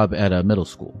your job at a middle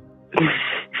school.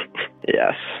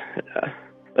 Yes. Yeah.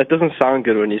 That doesn't sound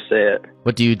good when you say it.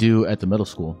 What do you do at the middle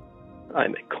school?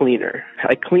 I'm a cleaner.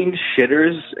 I clean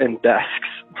shitters and desks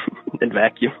and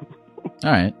vacuum.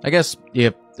 All right. I guess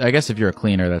if you're a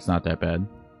cleaner, that's not that bad.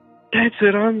 That's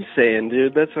what I'm saying,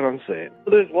 dude. That's what I'm saying.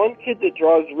 There's one kid that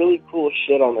draws really cool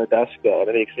shit on their desk, though, and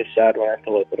it makes me sad when I have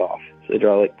to wipe it off. So they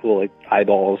draw, like, cool, like,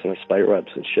 eyeballs and spider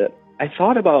webs and shit. I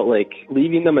thought about, like,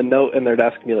 leaving them a note in their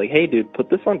desk and be like, hey, dude, put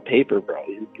this on paper, bro.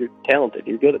 You're talented.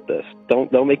 You're good at this.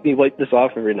 Don't make me wipe this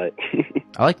off every night.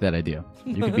 I like that idea.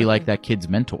 You could be like that kid's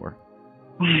mentor.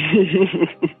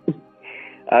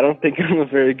 I don't think I'm a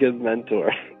very good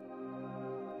mentor.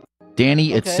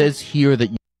 Danny, it says here that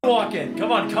you... Walk in.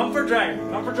 Come on, come for Dragon.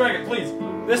 Come for Dragon, please.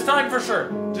 This time for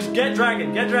sure. Just get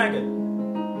Dragon. Get Dragon.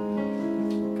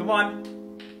 Come on.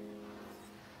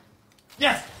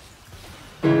 Yes!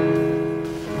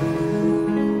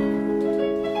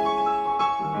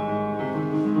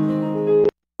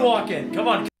 Walk in. Come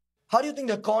on. How do you think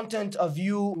the content of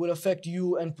you will affect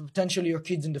you and potentially your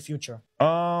kids in the future?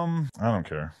 I don't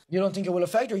care. You don't think it will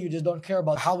affect, or you just don't care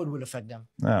about how it will affect them?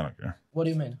 I don't care. What do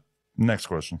you mean? Next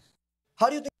question. How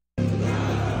do you think...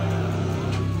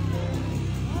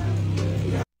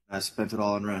 I spent it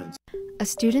all on rent. A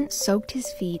student soaked his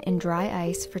feet in dry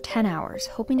ice for 10 hours,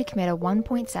 hoping to commit a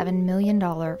 $1.7 million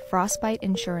frostbite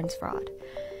insurance fraud.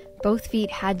 Both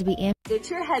feet had to be Get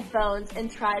your headphones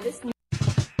and try this new...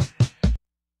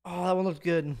 Oh, that one looked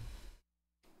good.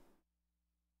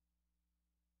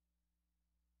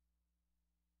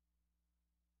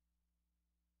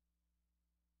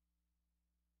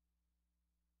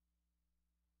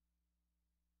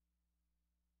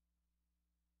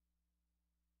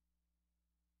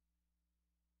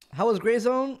 How was Gray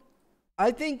Zone?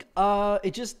 I think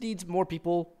it just needs more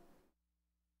people,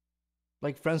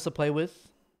 like friends to play with.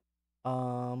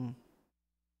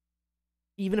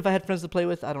 Even if I had friends to play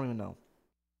with, I don't even know.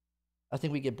 I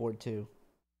think we get bored too.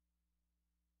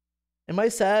 Am I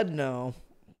sad? No.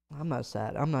 I'm not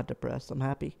sad. I'm not depressed. I'm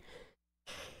happy.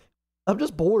 I'm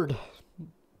just bored.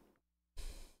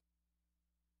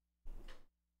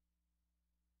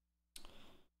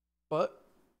 But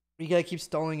we gotta keep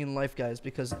stalling in life, guys,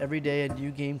 because every day a new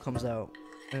game comes out.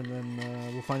 And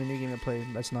then we'll find a new game to play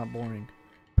that's not boring.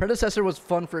 Predecessor was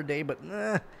fun for a day, but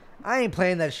I ain't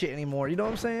playing that shit anymore. You know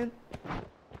what I'm saying?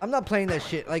 I'm not playing that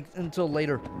shit like until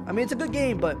later. I mean, it's a good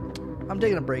game, but I'm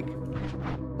taking a break.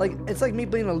 Like, it's like me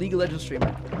playing a League of Legends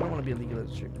streamer. I don't want to be a League of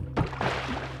Legends streamer.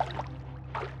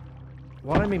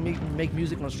 Why don't I make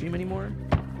music on stream anymore?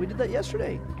 We did that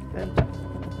yesterday. And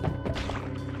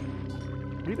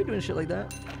we've been doing shit like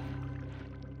that.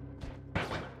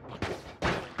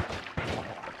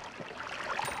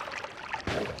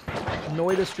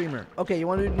 Noita streamer. Okay, you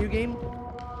want to do a new game?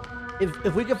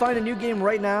 If we can find a new game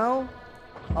right now,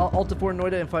 I'll alt for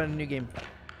Noita and find a new game.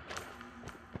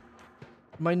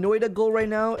 My Noita goal right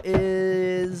now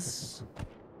is...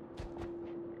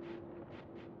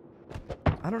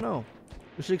 I don't know.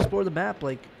 We should explore the map.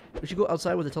 Like, we should go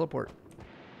outside with a teleport.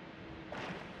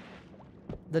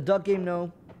 The duck game,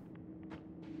 no.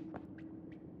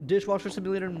 Dishwasher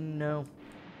simulator, no.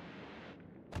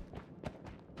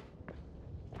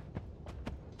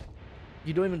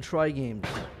 You don't even try games.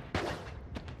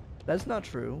 That's not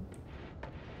true.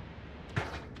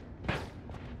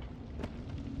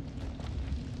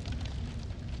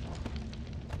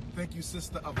 Thank you,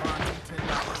 Sister Avani. $10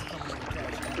 coming in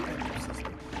cash. Thank you,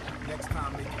 sister. Next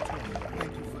time, make it 20.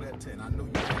 Thank you for that 10. I know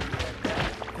you can do that.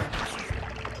 Thank you,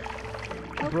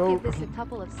 sister. Bro, give this a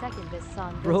couple of seconds. This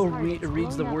song bro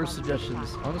reads the worst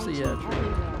suggestions. Honestly, yeah,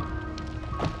 true.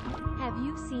 Have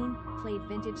you seen Played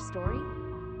Vintage Story?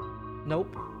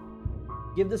 Nope.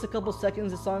 Give this a couple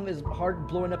seconds. This song is hard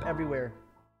blowing up everywhere.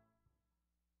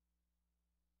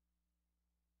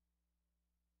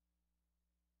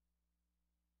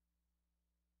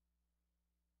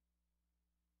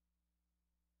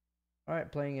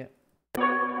 Alright, playing it.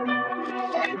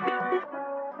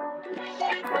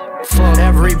 Fuck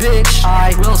every bitch,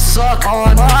 I will suck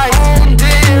on my own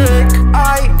dick.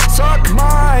 I suck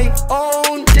my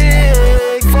own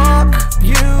dick. Fuck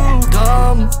you,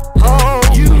 dumb hoe.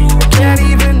 You can't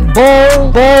even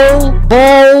bowl.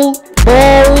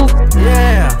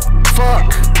 Yeah,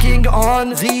 fucking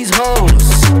on these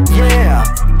hoes. Yeah,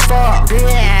 fuck bitch.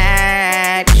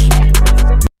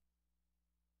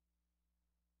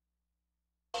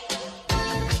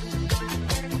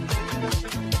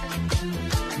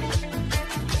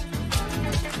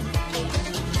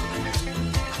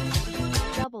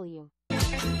 W.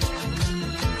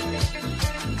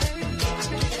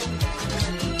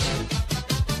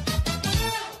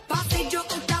 Passeggio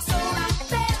tutta sola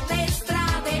per le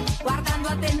strade, guardando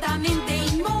attentamente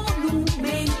I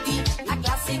monumenti. La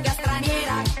classica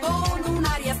straniera con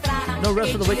un'aria strana No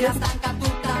rest che for the gira wicked? stanca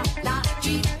tutta la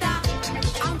città.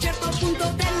 A un certo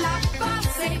punto della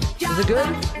Is it good?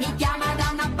 passeggiata mi chiama da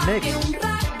una parte Mix. un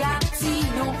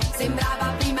ragazzino. Sembrava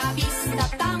a prima vista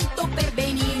tanto per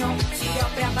benino. Si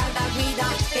offre a far da guida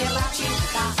per la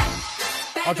città.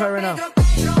 I'll try right now.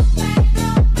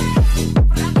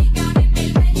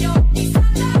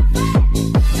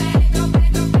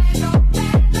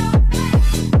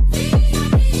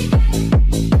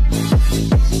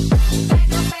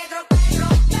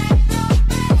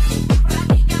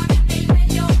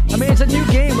 I mean, it's a new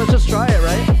game. Let's just try it,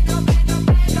 right?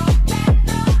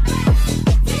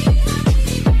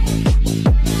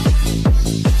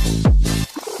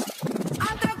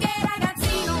 Altro che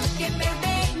ragazzino che per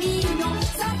benino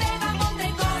sapeva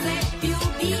molte cose più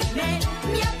di me.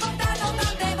 Mi ha portato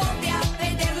tante volte a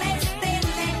vedere le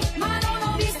stelle, ma non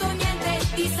ho visto niente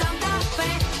di Santa Fe.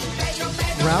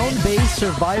 Round-based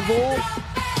survival,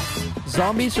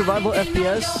 zombie survival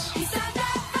FPS.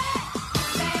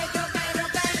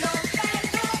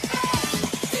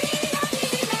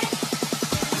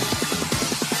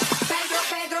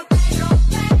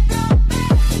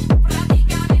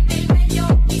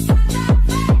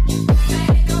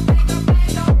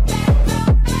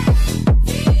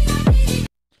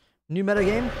 New meta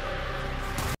game.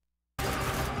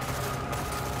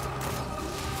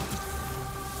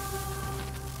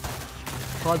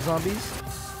 COD Zombies.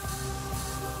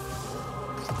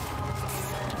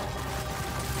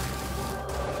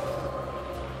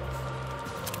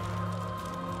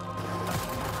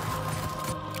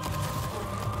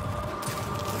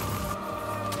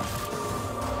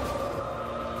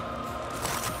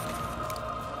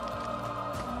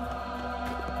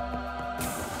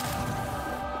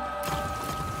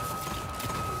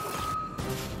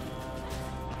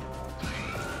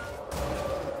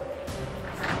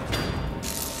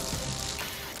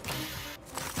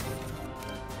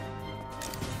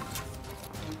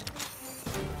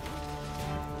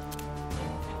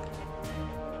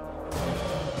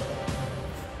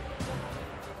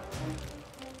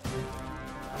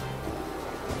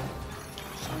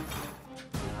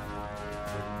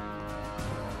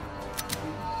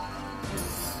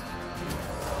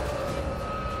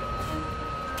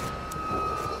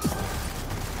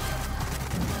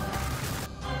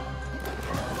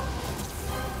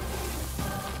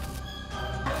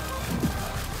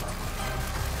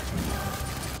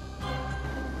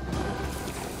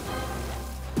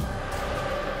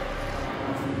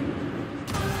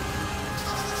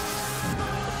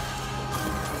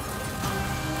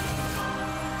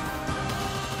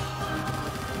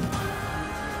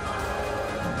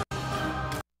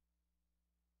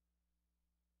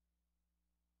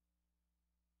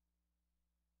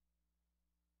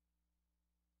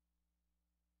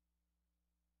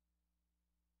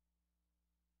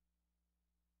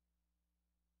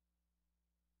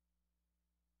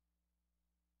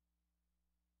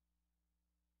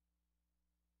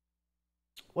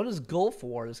 What is Gulf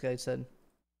War? This guy said.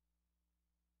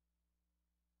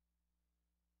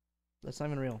 That's not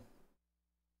even real.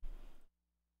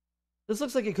 This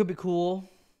looks like it could be cool.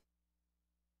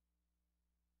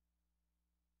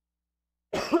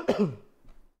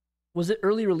 Was it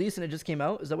early release and it just came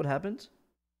out? Is that what happened?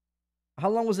 How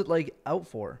long was it like out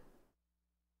for?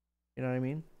 You know what I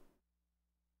mean?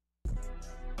 I'm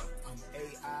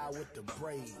AI with the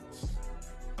braids.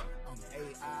 I'm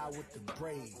AI with the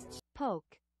braids.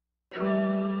 Poke.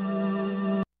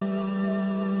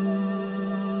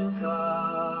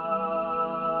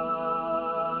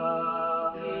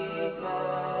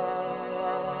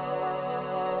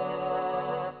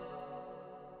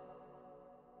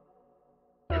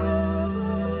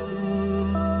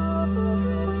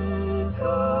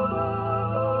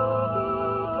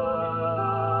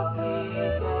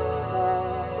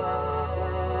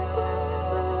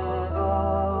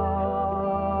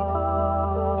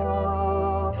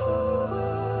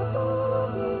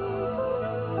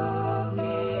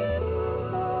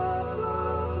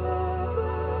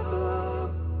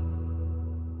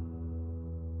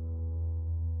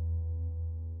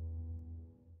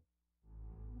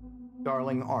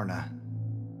 Darling Arna.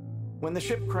 When the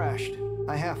ship crashed,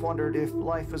 I half wondered if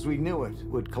life as we knew it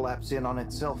would collapse in on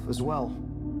itself as well.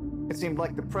 It seemed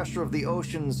like the pressure of the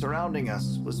ocean surrounding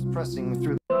us was pressing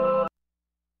through.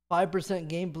 5%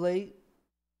 gameplay,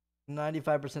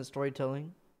 95%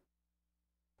 storytelling.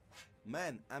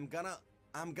 Man, I'm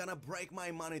gonna break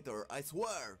my monitor, I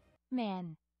swear.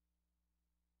 Man.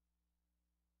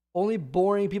 Only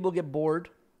boring people get bored.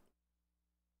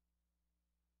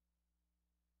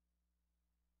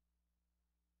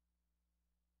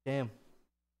 Damn.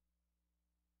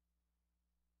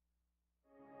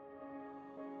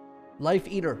 Life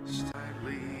Eater.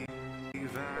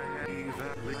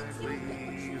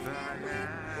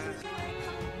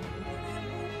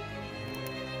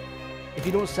 If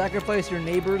you don't sacrifice your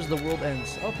neighbors, the world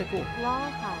ends. Okay, cool.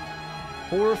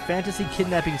 Horror fantasy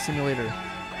kidnapping simulator.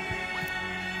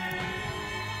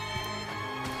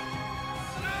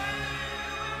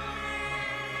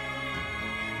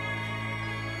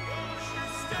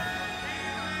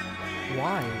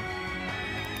 Why?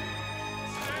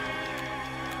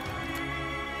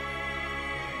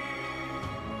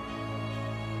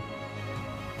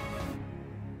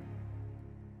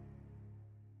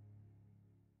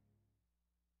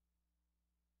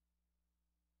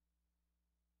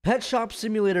 Pet Shop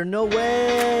Simulator, no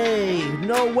way!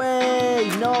 No way!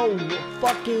 No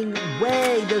fucking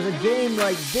way! There's a game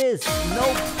like this! No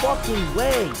fucking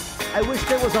way! I wish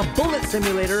there was a bullet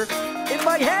simulator in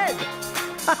my head!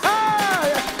 Haha!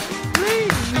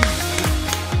 Please!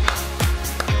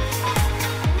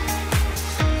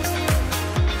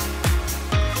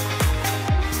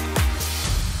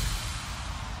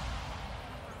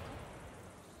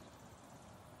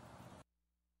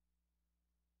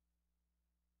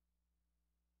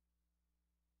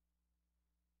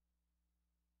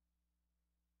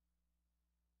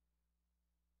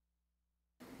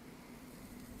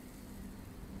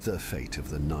 The fate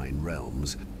of the 9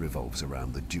 realms revolves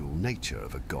around the dual nature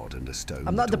of a god and a stone.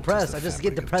 I'm not depressed. I just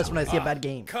get depressed when I see a bad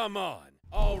game. Come on.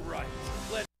 All right.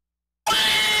 Let's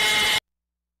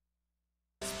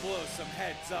blow some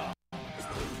heads up.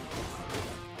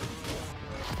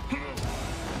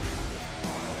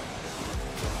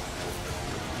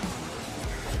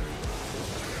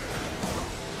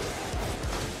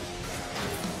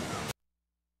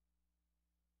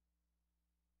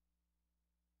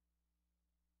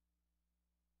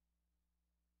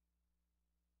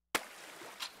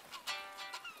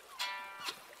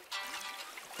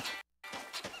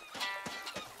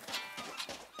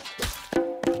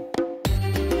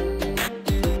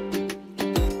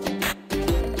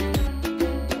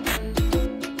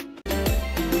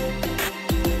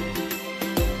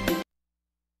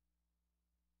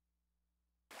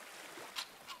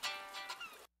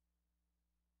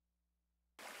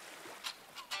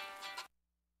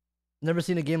 Never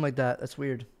seen a game like that. That's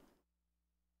weird.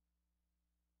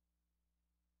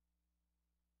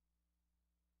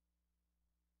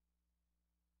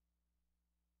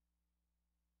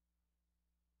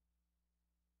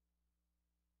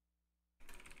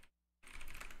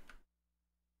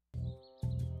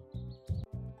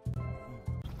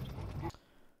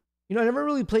 You know, I never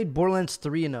really played Borderlands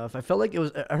 3 enough. I felt like it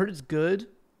was, I heard it's good,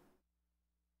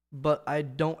 but I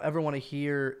don't ever want to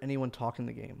hear anyone talk in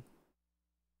the game.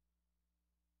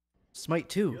 Smite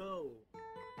 2.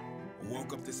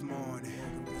 woke up this morning.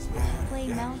 Play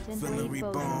Mountain Feeling Blade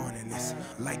reborn, and it's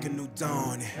like a new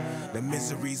dawn. The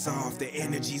misery's off, the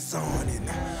energy's on, and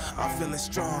I'm feeling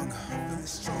strong.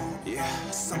 Yeah,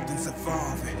 something's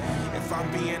evolving. If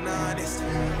I'm being honest,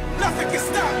 nothing can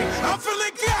stop me. I'm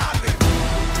feeling godly.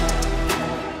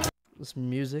 This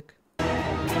music.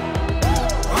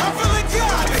 I'm feeling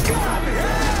godly.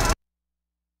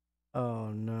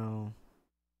 Oh no.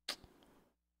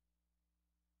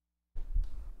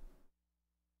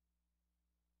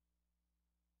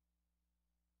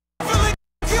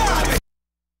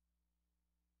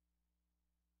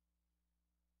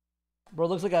 Bro, it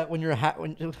looks like when you're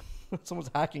when someone's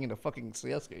hacking in a fucking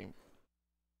CS game.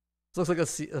 This looks like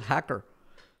a hacker.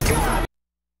 I'm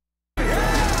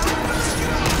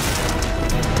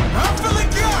feeling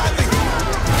godly.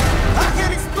 I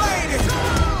can't explain it.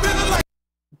 Feeling like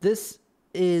This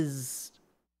is.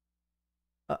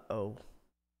 Uh-oh.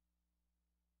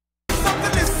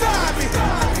 something inside me.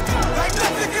 Like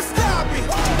nothing can stop me.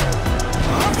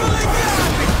 I'm feeling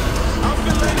godly. I'm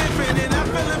feeling infinite. I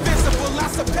feel invincible. I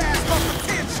surpass my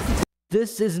potential.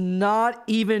 This is not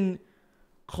even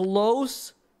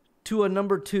close to a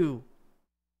number 2.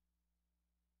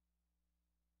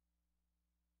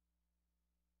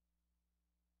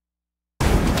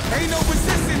 Ain't no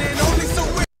resisting and only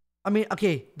so weak. I mean,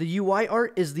 okay, the UI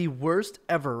art is the worst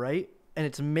ever, right? And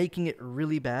it's making it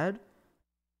really bad.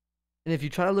 And if you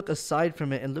try to look aside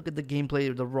from it and look at the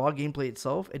gameplay, the raw gameplay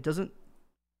itself, it doesn't.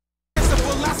 I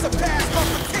surpass my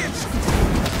potential.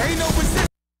 Ain't no resisting.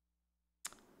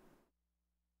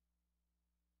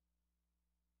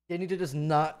 They need to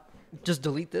just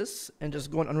delete this and just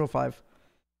go on Unreal 5.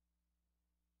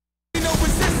 Ain't no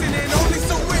resisting and only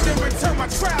so ignorant turn my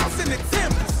trials into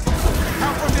temples.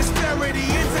 Out from disparity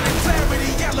into the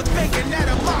clarity, elevating at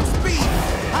a Mach speed.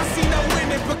 I see no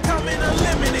winning, becoming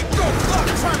unlimited. Good luck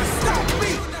trying to stop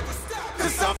me.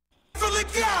 Cause I'm feeling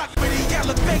godly,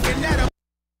 elevating at a.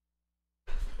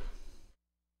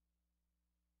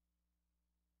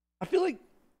 I feel like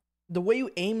the way you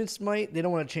aim in Smite, they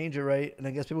don't want to change it, right? And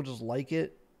I guess people just like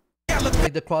it.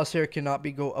 Like the crosshair cannot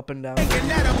be go up and down. You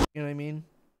know what I mean?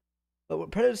 But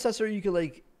with Predecessor, you could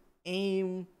like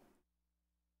aim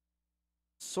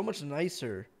so much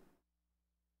nicer.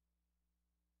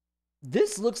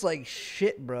 This looks like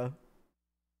shit, bro.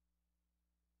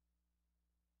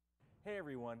 Hey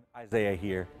everyone, Isaiah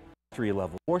here. 3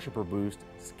 level worshiper boost,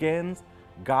 skins,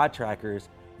 god trackers,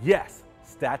 yes,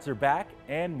 stats are back,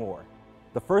 and more.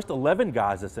 The first 11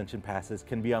 Gods Ascension passes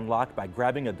can be unlocked by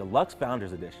grabbing a Deluxe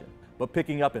Founders Edition, but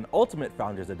picking up an Ultimate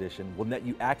Founders Edition will net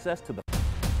you access to the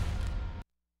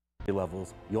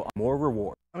levels. You'll have more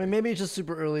reward. I mean, maybe it's just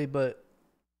super early, but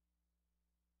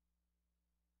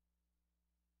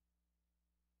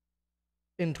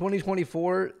in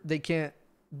 2024, they can't.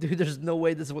 Dude, there's no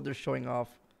way this is what they're showing off.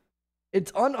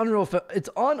 It's on Unreal. It's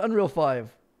on Unreal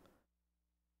 5.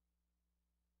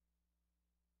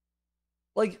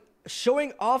 Like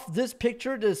showing off this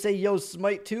picture to say, "Yo,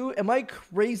 Smite 2." Am I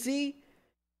crazy?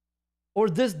 Or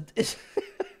this is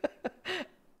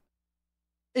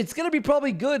it's gonna be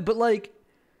probably good, but like,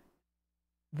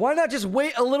 why not just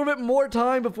wait a little bit more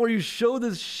time before you show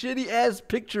this shitty ass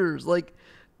pictures? Like,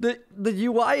 the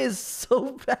UI is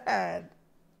so bad.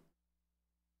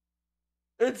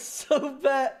 It's so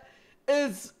bad.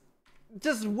 It's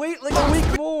just wait like a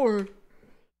week more.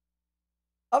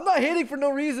 I'm not hating for no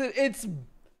reason. It's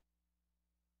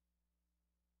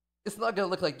not gonna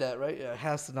look like that, right? Yeah, it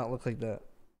has to not look like that.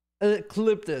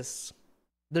 Clip this.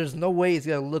 There's no way it's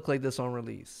gonna look like this on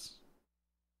release.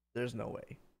 There's no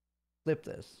way. Clip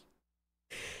this.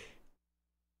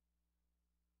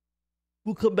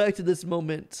 We'll come back to this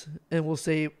moment and we'll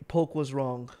say Poke was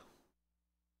wrong.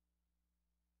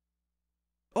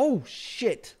 Oh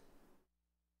shit.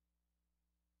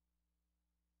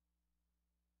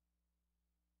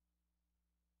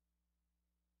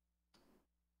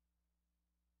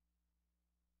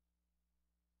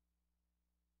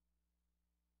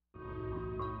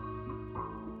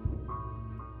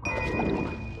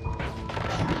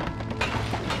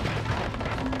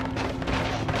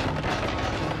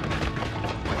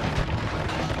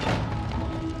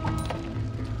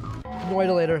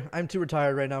 Noita later. I'm too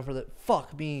retired right now for that.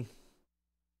 Fuck me.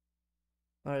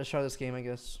 Alright, let's try this game, I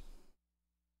guess.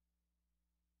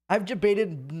 I've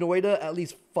debated Noita at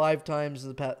least 5 times in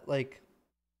the past. Like,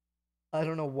 I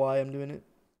don't know why I'm doing it.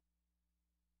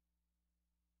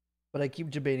 But I keep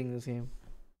debating this game.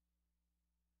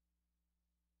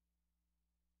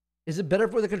 Is it better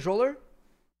for the controller?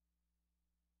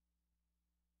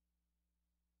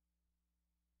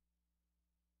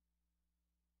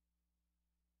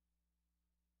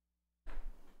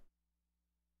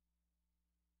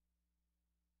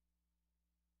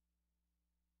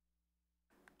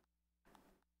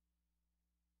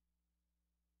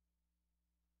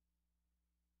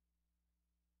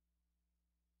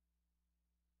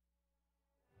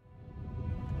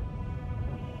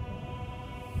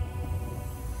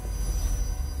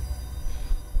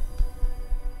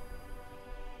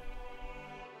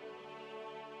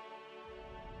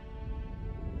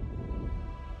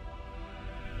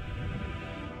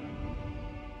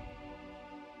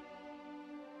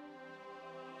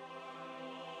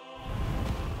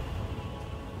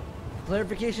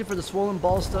 Clarification for the swollen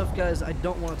ball stuff, guys. I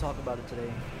don't want to talk about it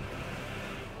today.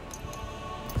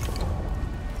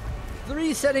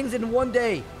 3 settings in 1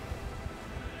 day.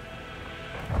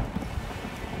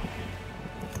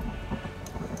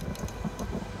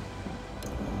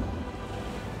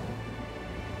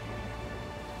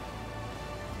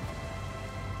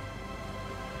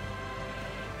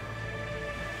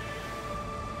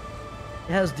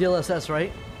 It has DLSS,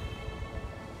 right?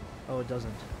 Oh, it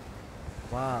doesn't.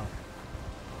 Wow.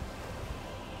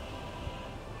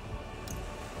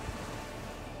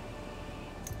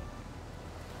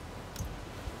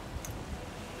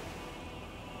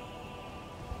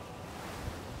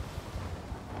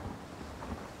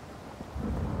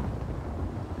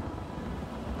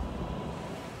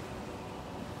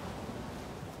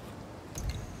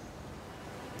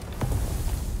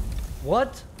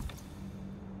 What?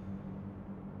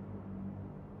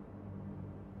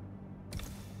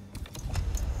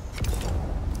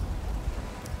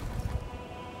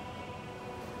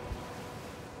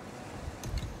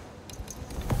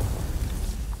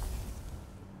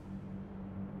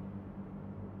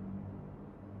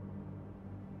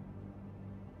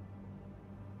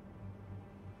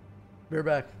 We're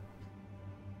back.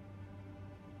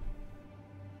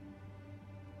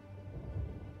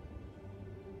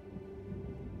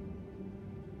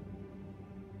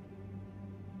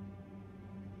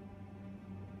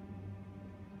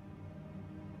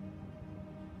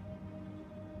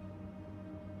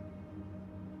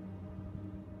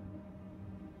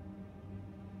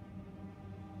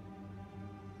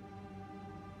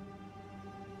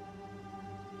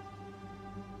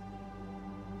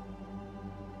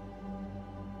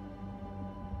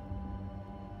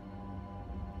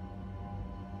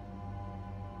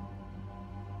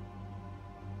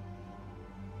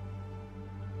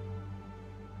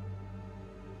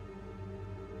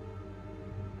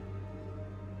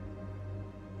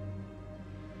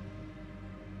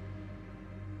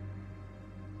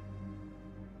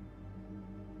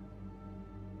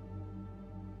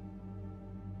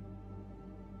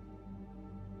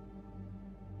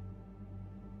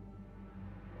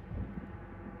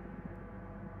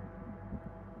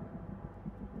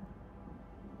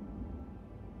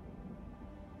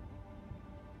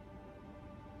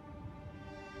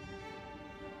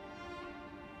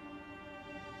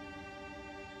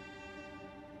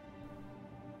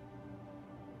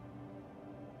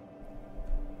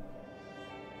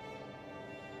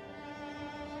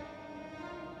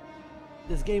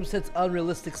 This game sets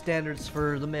unrealistic standards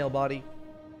for the male body.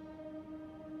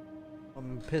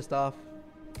 I'm pissed off.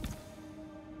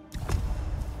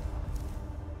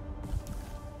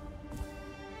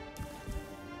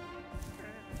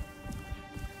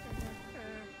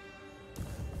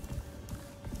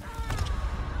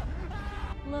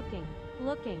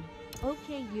 Looking.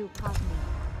 Okay, you caught me.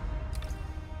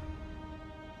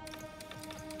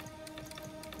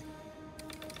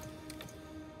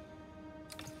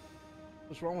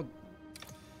 What's wrong with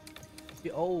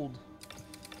the old?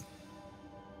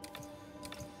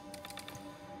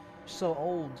 You're so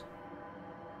old.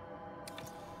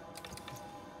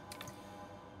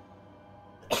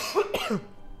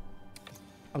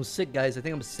 I'm sick, guys. I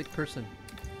think I'm a sick person.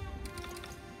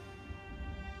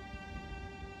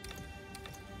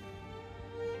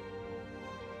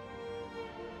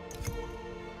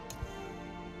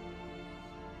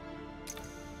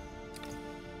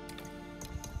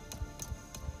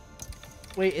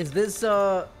 Wait, is this, Is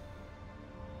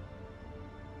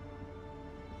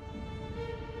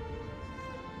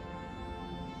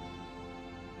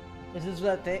this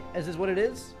that thing? Is this what it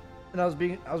is? And I was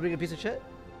being a piece of shit?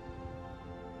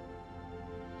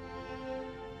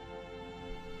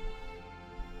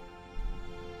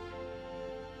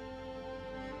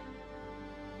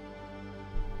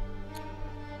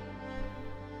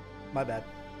 My bad.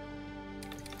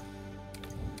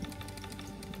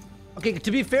 Okay,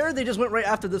 to be fair, they just went right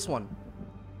after this one.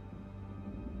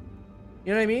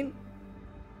 You know what I mean?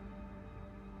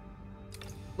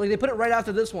 Like, they put it right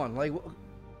after this one. Like,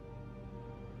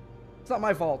 it's not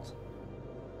my fault.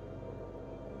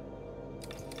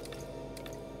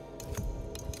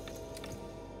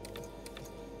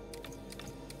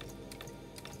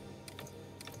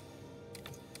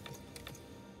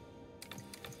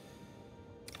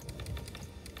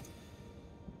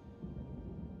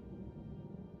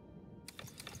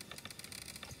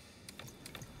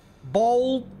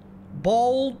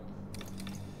 Bold.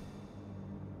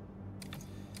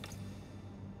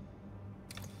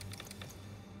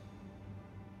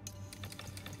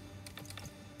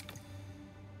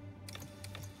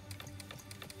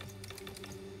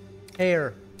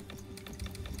 Hair.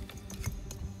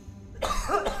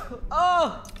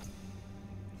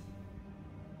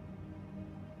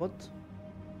 What?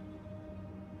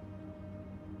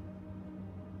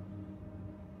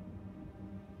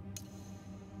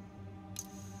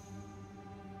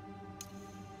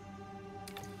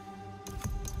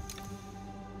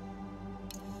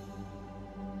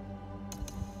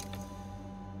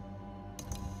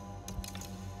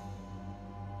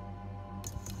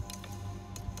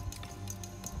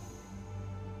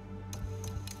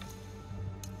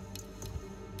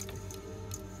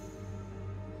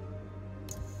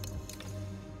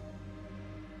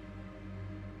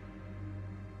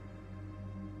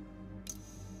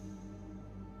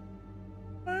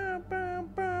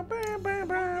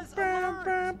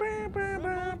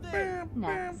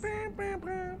 Next.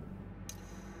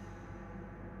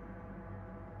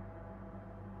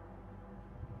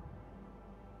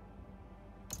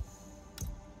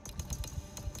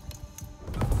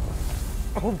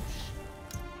 Oh.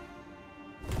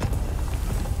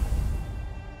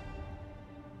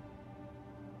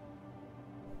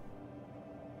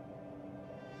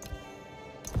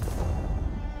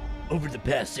 Over the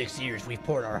past 6 years, we've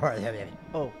poured our heart.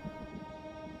 Oh,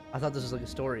 I thought this was like a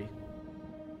story.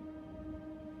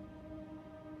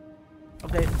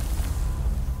 Okay.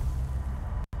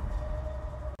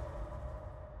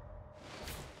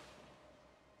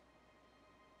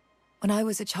 When I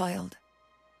was a child,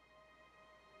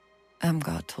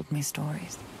 God told me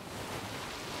stories.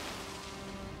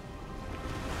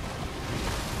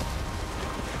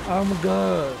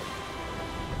 God.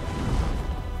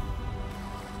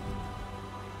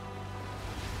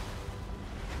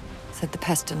 Said the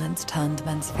pestilence turned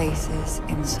men's faces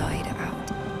inside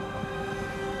out.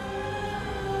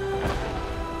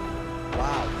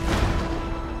 Wow.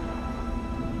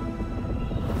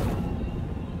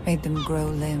 Made them grow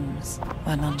limbs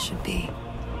where none should be.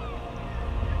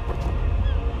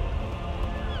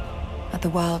 But the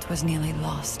world was nearly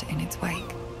lost in its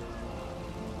wake.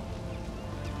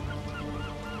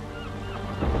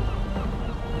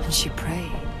 And she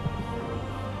prayed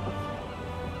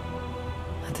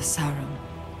that the Sauron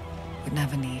would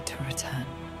never need to return.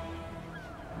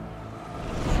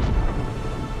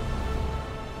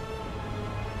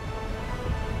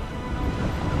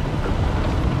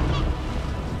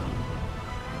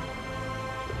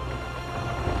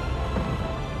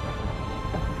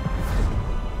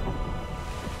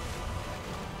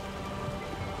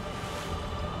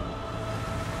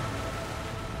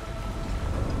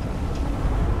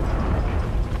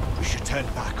 We should turn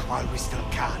back while we still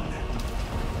can.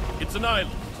 It's an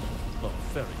island, not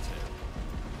a fairy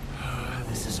tale.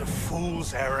 This is a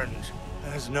fool's errand.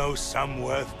 There's no sum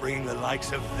worth bringing the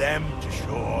likes of them to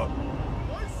shore.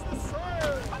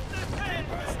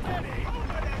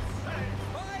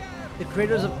 The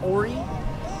creators of Ori?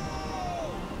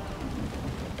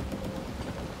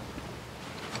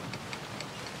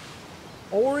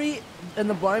 Ori and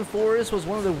the Blind Forest was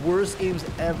one of the worst games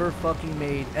ever fucking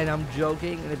made, and I'm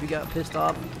joking, and if you got pissed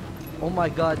off, oh my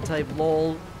god, type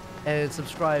lol and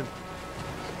subscribe.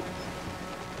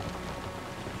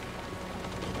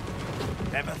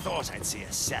 Never thought I'd see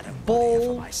a set of Bull money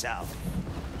for myself.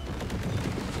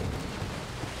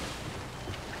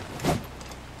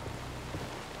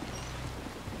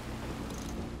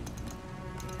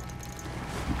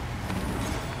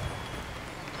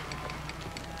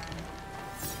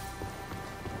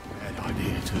 Bad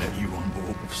idea to let you on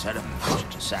board. Set a mission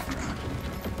to Sakra,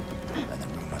 and the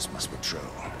rumors must be true.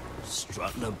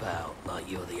 Strutting about like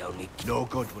you're the only... No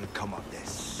good will come of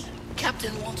this.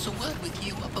 Captain wants a word with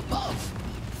you up above.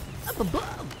 Up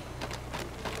above?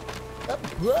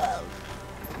 Up above.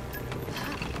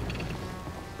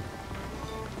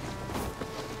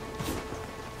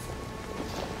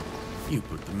 You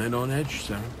put the men on edge,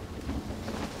 Sarah.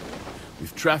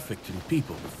 We've trafficked in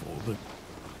people before, but,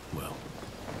 well,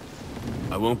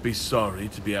 I won't be sorry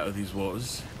to be out of these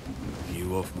waters.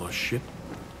 You off my ship.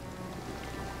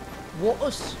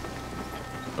 What?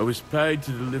 I was paid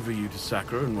to deliver you to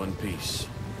Sakra in one piece.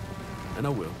 And I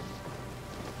will.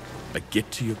 But get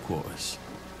to your quarters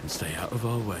and stay out of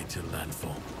our way till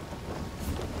landfall.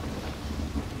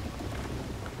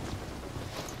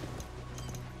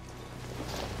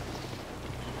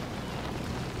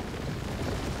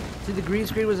 See, the green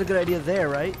screen was a good idea there,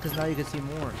 right? Because now you can see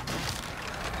more.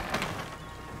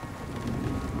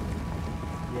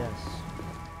 Yes.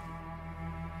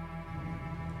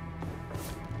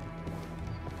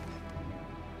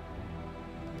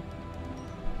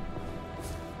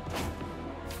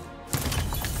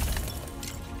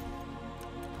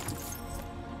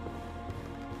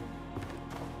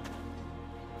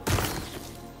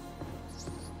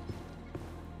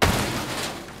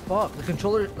 Fuck, the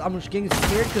controller, I'm just getting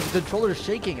scared because the controller is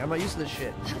shaking. I'm not used to this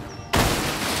shit. I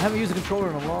haven't used a controller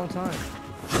in a long time.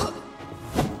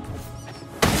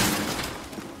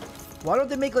 Why don't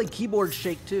they make like keyboards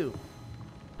shake too?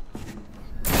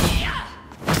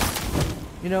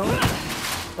 You know?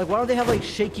 Like why don't they have like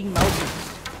shaking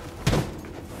mouses?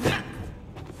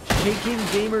 Shaking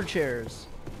gamer chairs.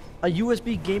 A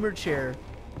USB gamer chair.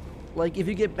 Like if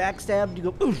you get backstabbed, you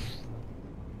go oof.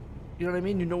 You know what I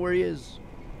mean? You know where he is.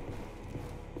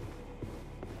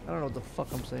 I don't know what the fuck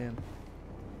I'm saying.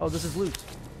 Oh, this is loot.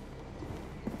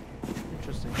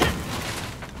 Interesting.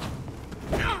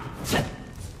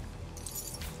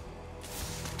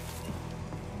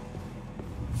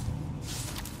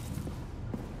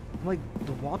 I'm like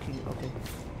the walking. Okay.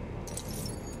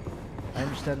 I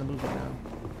understand the movement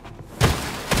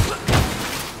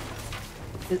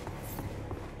now.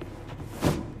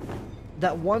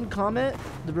 That one comment,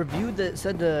 the review that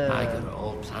said the I got it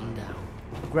all planned out.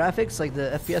 graphics, like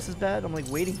the FPS is bad. I'm like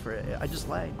waiting for it. I just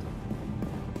lagged.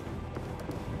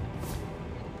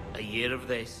 A year of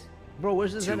this. Bro,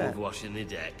 where's this 2 at? of washing the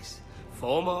decks.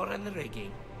 4 more in the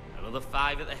rigging. Another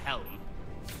 5 at the helm.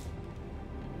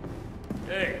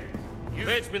 Hey, you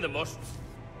fetch me the mush.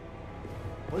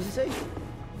 What does he say?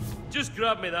 Just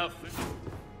grab me that.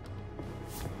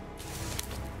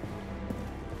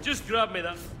 Just grab me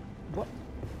that. What?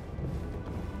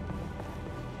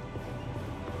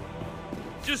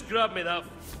 Just grab me that.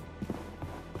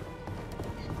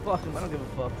 Fuck him, I don't give a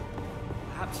fuck.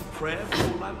 Perhaps a prayer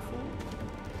for landfall?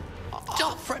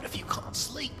 Don't fret if you can't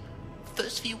sleep.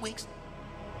 First few weeks.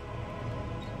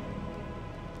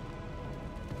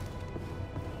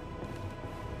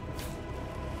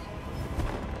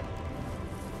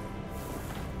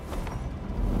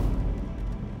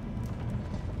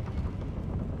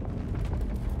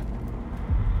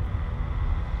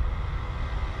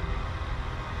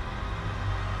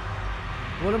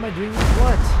 What am I doing?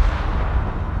 What?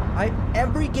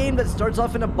 Every game that starts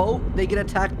off in a boat, they get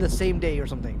attacked the same day or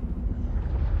something.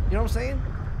 You know what I'm saying?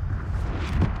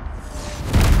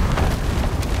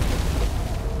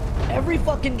 Every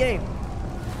fucking game.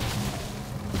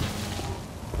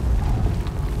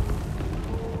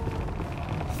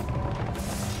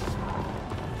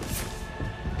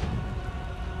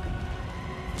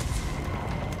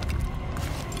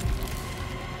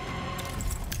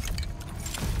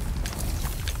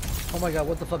 Oh my god,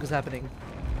 what the fuck is happening?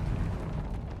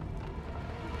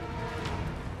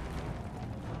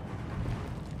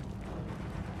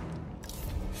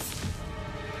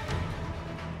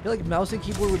 I feel like mouse and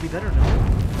keyboard would be better now.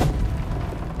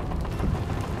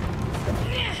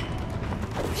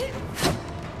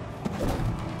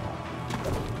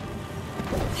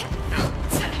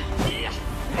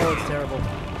 Oh, it's terrible.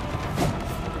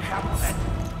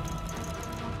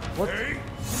 What?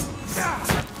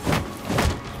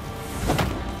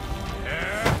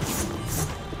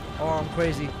 Oh, I'm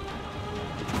crazy.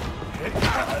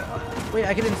 Wait,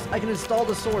 I can install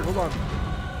the sword. Hold on.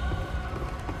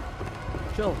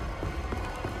 Chill.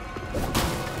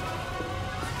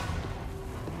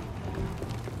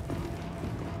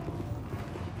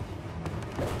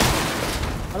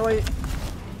 How do I?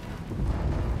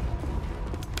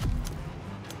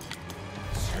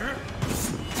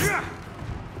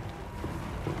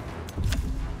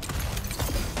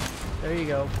 There you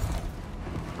go.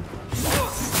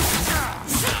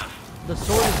 The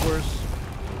sword is worse.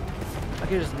 I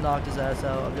could just knock his ass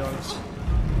out, I'll be honest.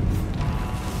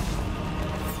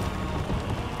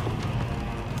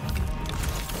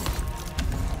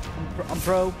 I'm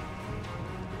pro.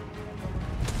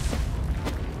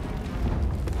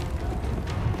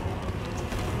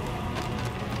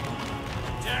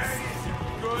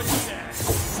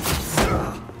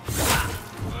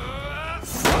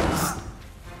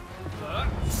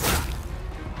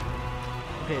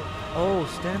 Okay. Oh,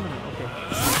 stamina. Okay.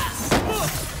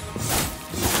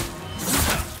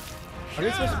 Are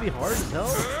they supposed to be hard as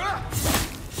hell?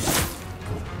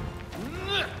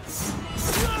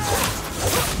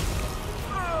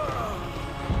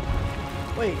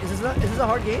 Wait, is this a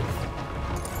hard game?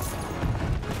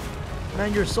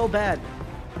 Man, you're so bad.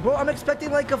 Bro, I'm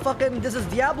expecting like a fucking, this is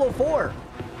Diablo 4.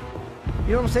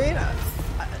 You know what I'm saying?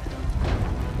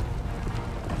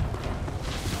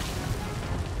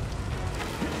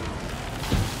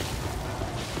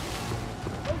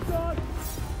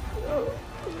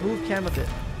 Move cam a bit.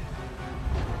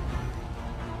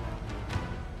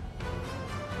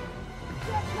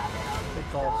 Good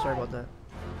call, sorry about that.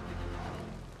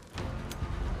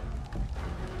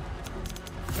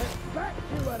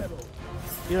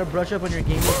 You gotta brush up on your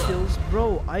gaming skills?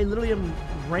 Bro, I literally am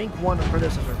rank 1 of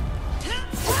predecessor.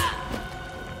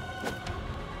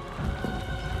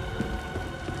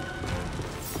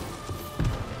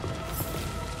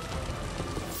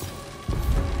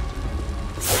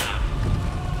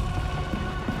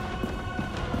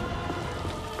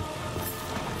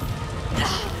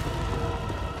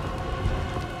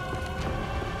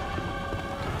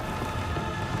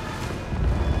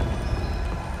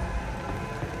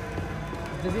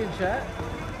 Is he in chat?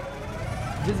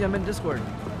 Dizzy, I'm in Discord.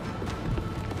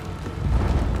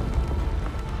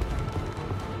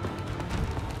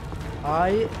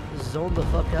 I zoned the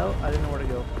fuck out. I didn't know where to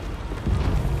go.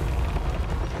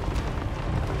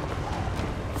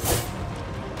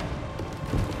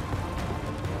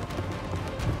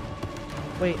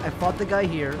 Wait, I fought the guy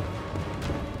here.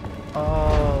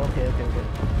 Oh, okay.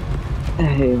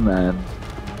 Hey, man.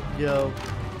 Yo.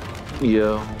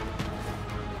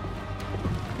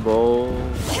 Bo.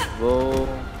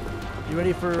 You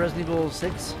ready for Resident Evil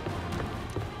 6?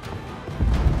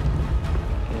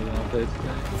 Hey, you wanna play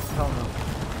today? Hell no.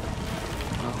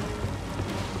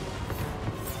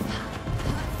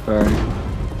 Sorry.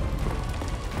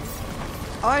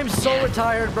 I'm so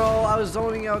retired, bro. I was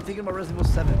zoning out thinking about Resident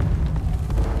Evil 7.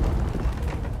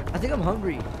 I think I'm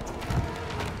hungry.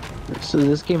 So is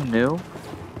this game new?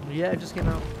 Yeah, it just came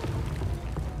out.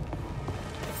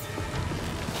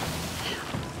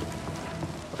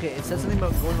 Okay, it says something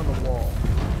about going on the wall.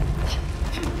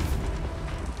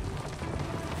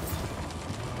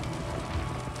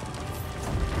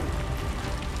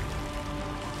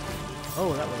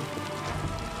 Oh, that way.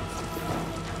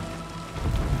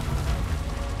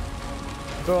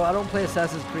 Bro, I don't play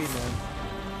Assassin's Creed, man.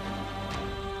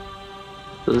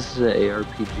 So this is an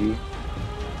ARPG.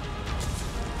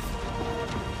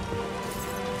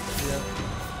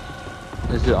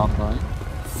 Yeah. Is it online?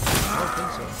 I don't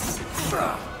think so.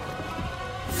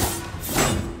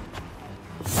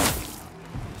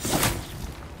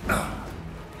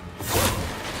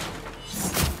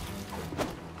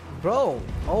 Bro,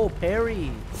 oh,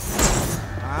 parry.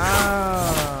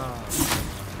 Ah.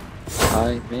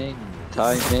 Timing.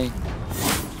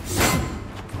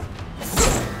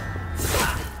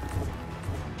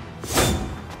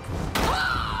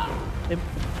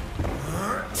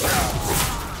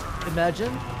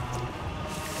 Imagine.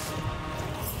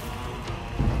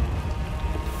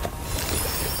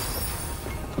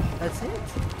 That's it.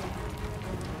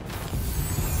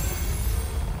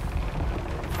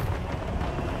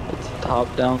 It's top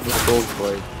down the soul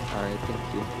blade. Alright, thank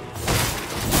you.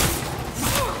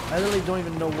 I literally don't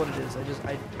even know what it is.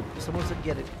 Someone said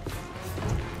get it.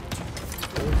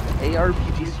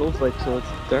 ARPG Souls like, so it's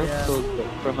Dark Souls but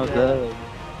from above.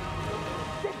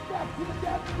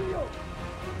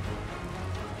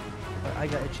 I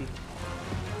got itchy.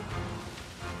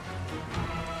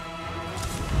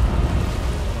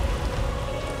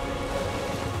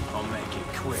 I'll make it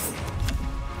quick.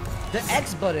 The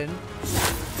X button.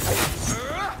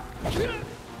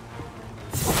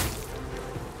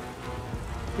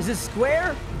 Is it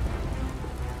square?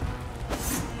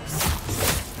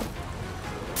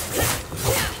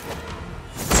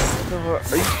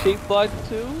 Are you shape blind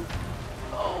too?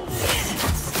 Oh.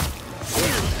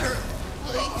 Please hurt.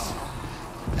 Please.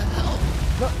 Help.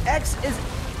 No, X is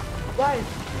blind.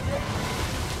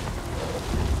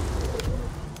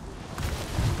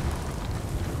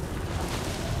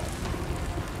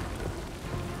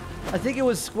 I think it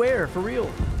was square, for real.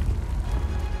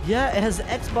 Yeah, it has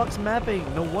Xbox mapping,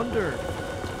 no wonder.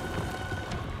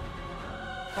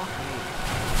 Fuck me.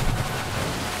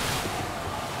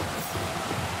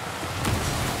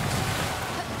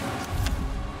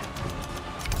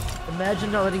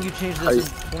 Imagine not letting you change this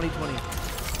in 2020.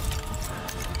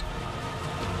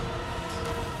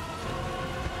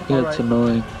 Yeah, it's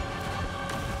annoying.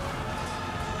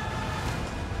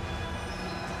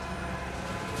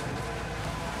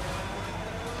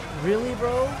 Really,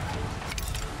 bro?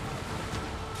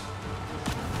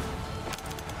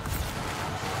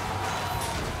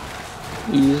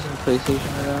 You using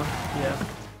PlayStation right now? Yeah.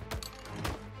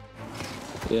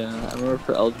 Yeah, I remember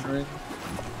for Elden Ring.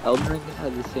 Elden Ring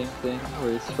had the same thing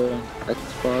where it's from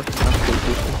Xbox and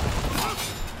PlayStation.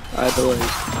 I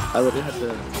literally had to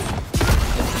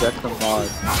inject a mod.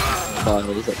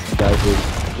 What is that some guy did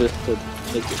just to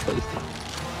make it PlayStation.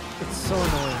 It's so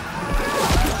annoying.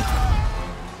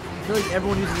 I feel like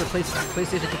everyone uses a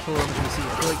PlayStation controller on the PC. I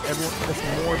feel like that's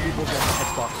more people than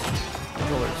Xbox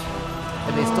controllers.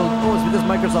 And they still, oh, it's because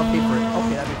Microsoft paid for it.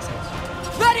 Okay, that makes sense.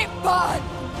 Let it burn!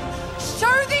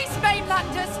 Show these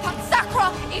mainlanders that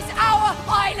Sakra is our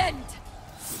island!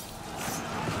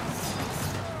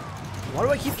 Why do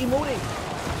I keep emoting?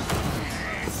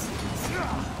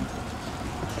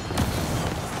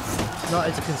 No,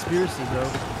 it's a conspiracy, bro.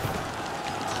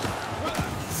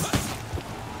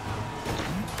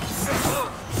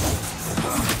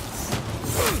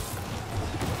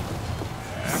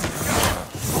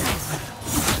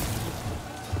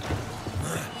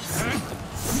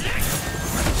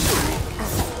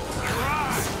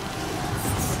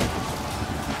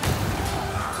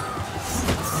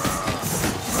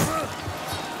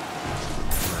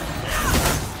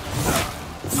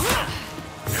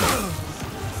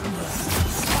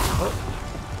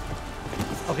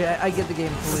 Okay, I get the game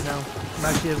fully now.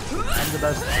 I'm the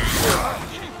best.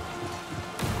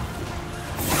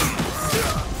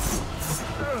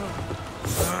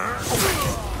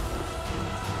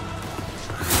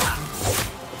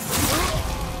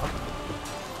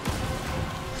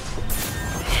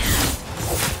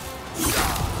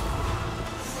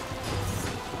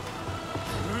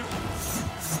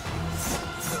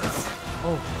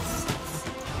 Oh.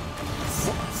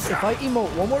 If I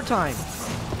emote one more time.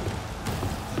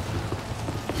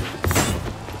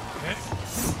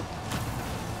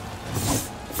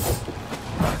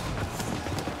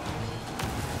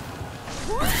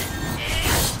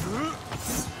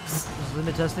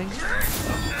 Limit testing.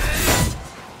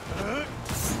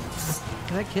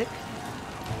 Can I kick?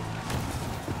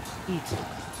 Eat.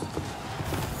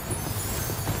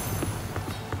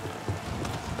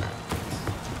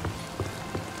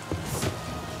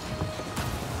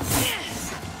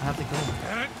 I have to kill him.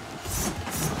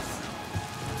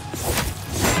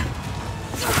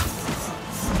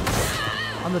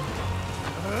 On the...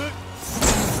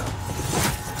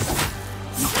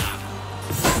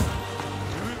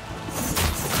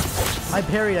 I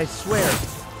parried, I swear.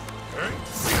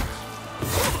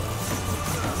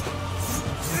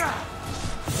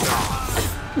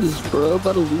 Is bro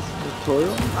about to lose the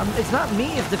tutorial? It's not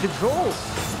me, it's the controls.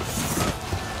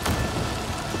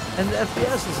 And the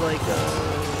FPS is like,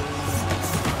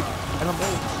 I don't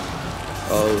know.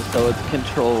 Oh, so it's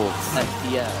control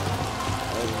FPS.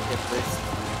 Oh, different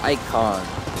icon.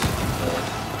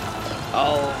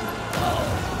 Oh.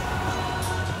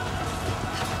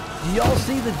 Do y'all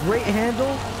see the great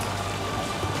handle?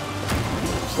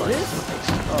 This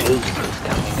is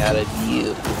coming out of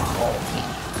you, homie.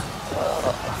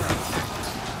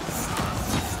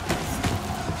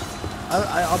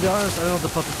 I'll be honest, I don't know what the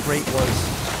fuck the great was.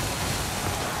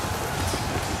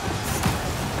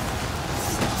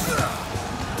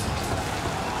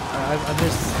 I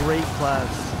missed great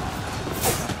class.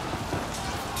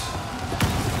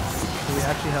 Do we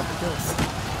actually have the kill?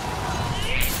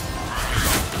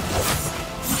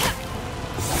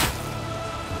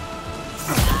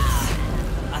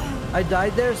 I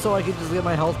died there so I could just get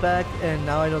my health back, and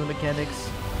now I know the mechanics.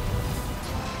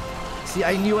 See,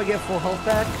 I knew I get full health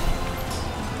back.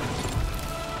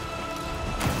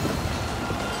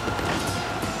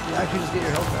 You actually just get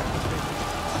your health back. That's crazy.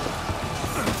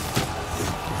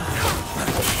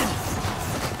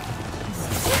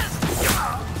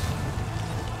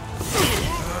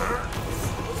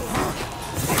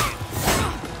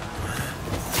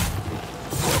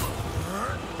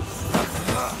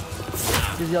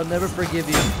 Because I'll never forgive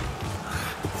you.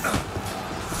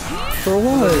 For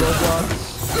what?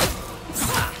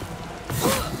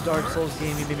 Dark Souls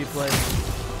game you made me play.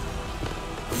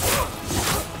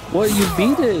 What, you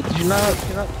beat it? Did you not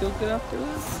feel good after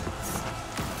that?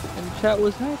 And chat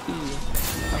was happy.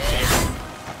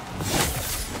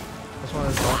 That's one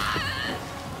of the thoughts.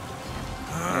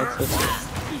 That's okay.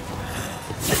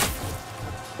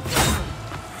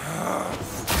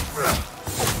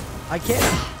 I can't.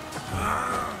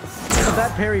 I'm a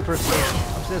bad parry person. I'm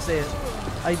just gonna say it.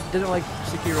 I didn't like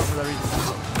Sekiro for that reason.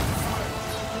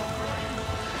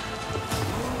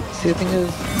 See, the thing is,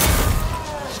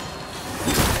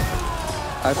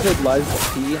 I played Lies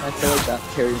of P, and I feel like that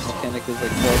parry mechanic is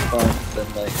like more fun than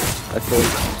like I feel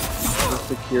like the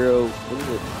Sekiro. What is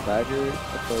it? Badger?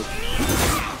 I feel like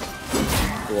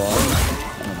Block.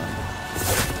 I don't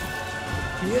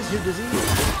know. Yes, you're dizzy.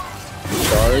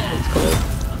 Shard, it's called.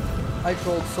 I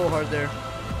trolled so hard there.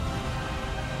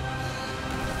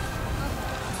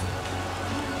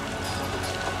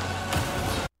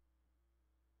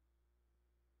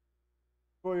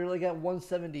 Bro, you're like at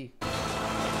 170.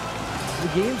 The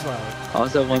game's loud. I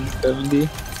was at 170.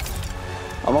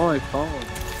 I'm on my phone,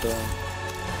 so...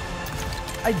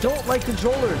 I don't like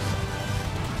controllers.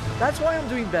 That's why I'm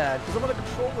doing bad, because I'm on a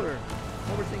controller.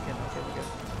 I'm overthinking. Okay, we're good.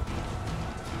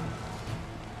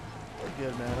 We're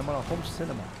good, man. I'm on a home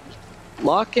cinema.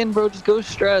 Lock in, bro. Just go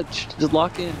stretch. Just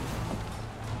lock in.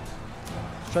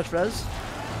 Stretch res?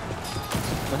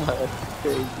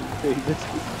 Crazy.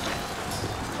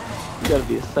 You gotta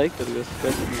be a psycho to go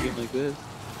stretch in a game like this.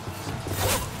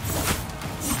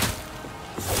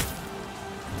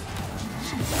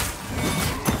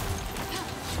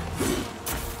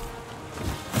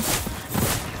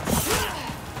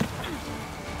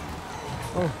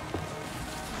 Oh.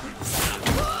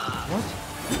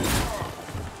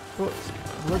 What?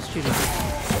 Blood's cheating.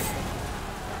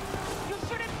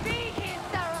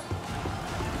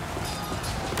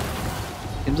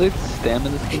 Seems like the stamina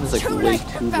in this game is like way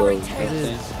too low. You know what I'm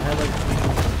saying?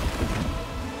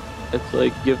 It's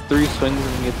like you have 3 swings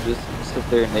and you get to just sit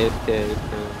there and AFK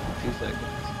for 2 seconds.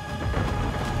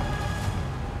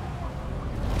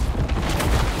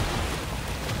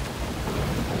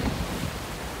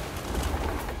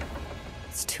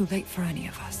 It's too late for any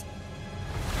of us.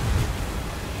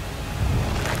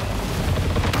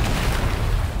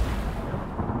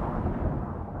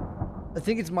 I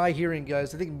think it's my hearing,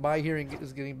 guys. I think my hearing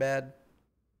is getting bad.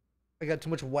 I got too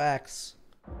much wax.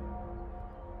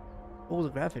 Oh, the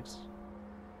graphics.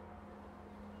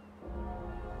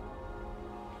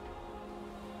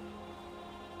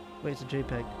 Wait, it's a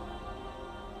JPEG.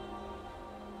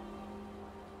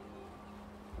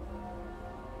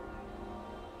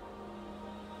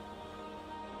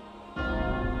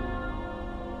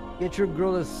 Get your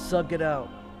girl to suck it out.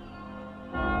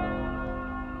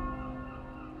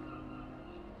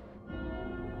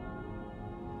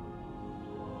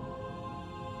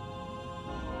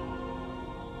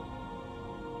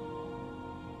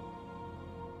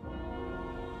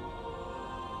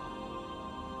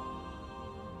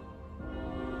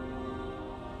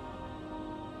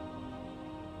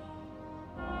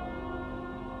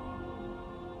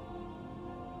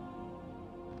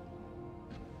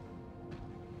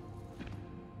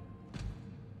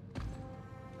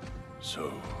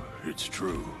 So, it's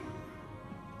true.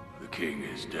 The king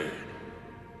is dead.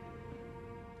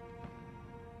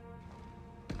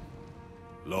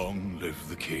 Long live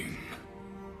the king.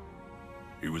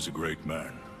 He was a great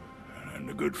man, and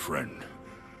a good friend.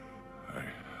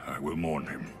 I will mourn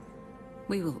him.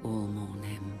 We will all mourn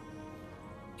him.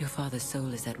 Your father's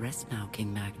soul is at rest now,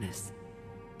 King Magnus.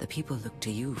 The people look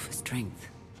to you for strength.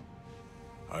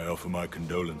 I offer my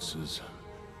condolences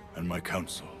and my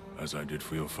counsel, as I did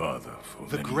for your father for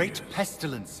The many great years.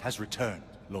 pestilence has returned,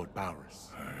 Lord Bowers.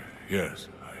 Yes,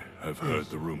 I have heard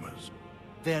the rumors.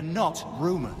 They're not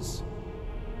rumors.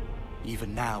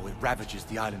 Even now, it ravages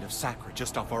the island of Sacra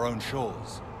just off our own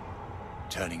shores,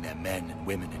 turning their men and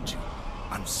women into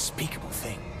unspeakable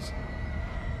things.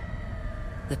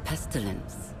 The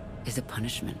pestilence is a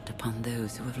punishment upon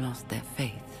those who have lost their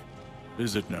faith.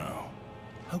 Is it now?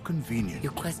 How convenient. You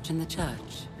question the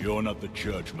church. You're not the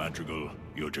church, Madrigal.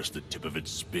 You're just the tip of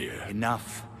its spear.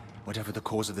 Enough. Whatever the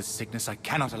cause of this sickness, I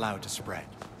cannot allow it to spread.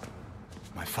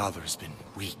 My father has been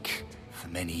weak for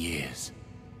many years.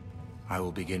 I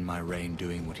will begin my reign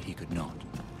doing what he could not.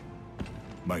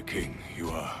 My king, you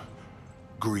are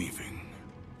grieving.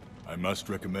 I must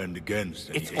recommend against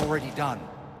any... It's already done.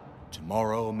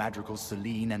 Tomorrow, Madrigal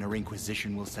Celine and her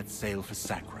Inquisition will set sail for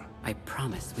Sacra. I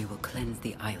promise we will cleanse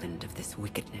the island of this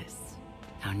wickedness.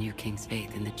 Our new king's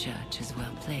faith in the church is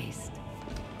well placed.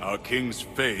 Our king's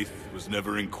faith was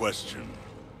never in question.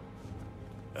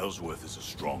 Ellsworth is a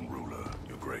strong ruler,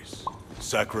 your grace.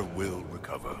 Sacra will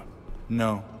recover.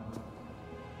 No.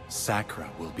 Sacra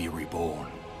will be reborn.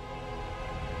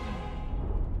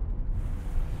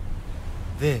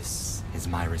 This is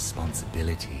my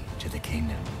responsibility to the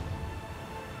kingdom.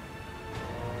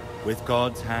 With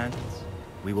God's hands,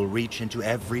 we will reach into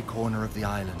every corner of the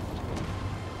island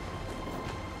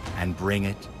and bring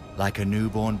it like a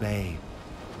newborn babe,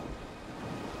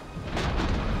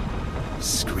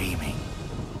 screaming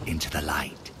into the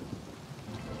light.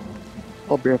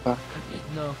 I'll be right back.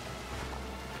 No.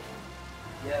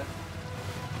 Yeah.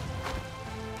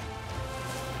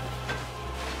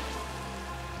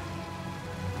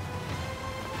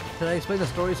 Did I explain the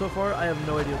story so far? I have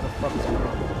no idea what the fuck is going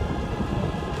on.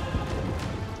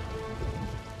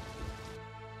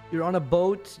 You're on a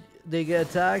boat, they get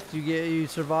attacked, you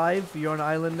survive, you're on an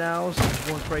island now, so it's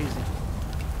going crazy.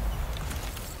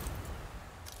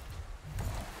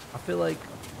 I feel like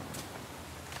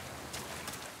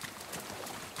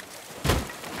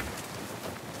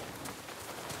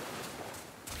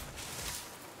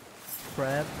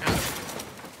crab.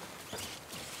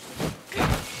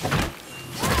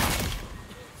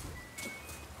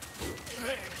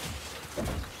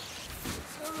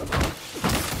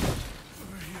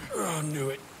 I knew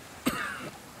it.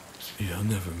 See, I'll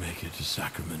never make it to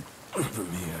Sacrament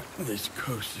from here. This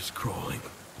coast is crawling.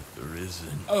 If there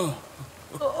isn't. Oh.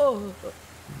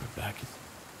 My back is.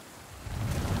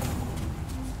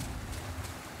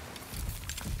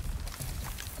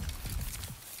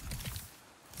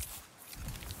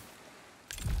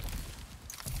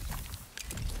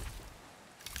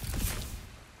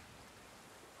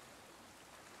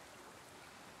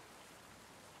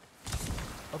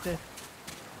 Okay.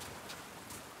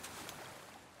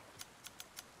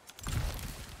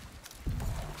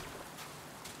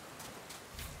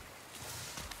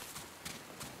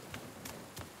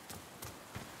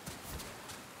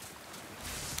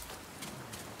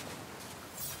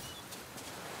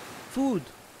 Food.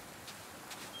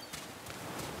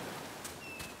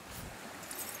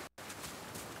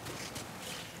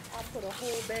 put a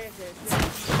whole bag there.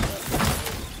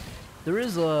 There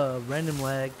is a random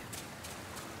lag.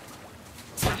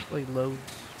 Like loads.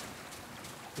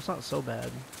 It's not so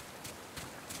bad.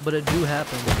 But it do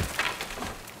happen.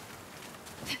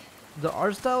 The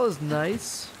art style is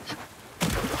nice.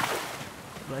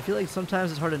 But I feel like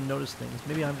sometimes it's hard to notice things.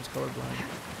 Maybe I'm just colorblind.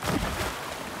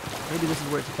 Maybe this is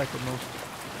where it's affected most.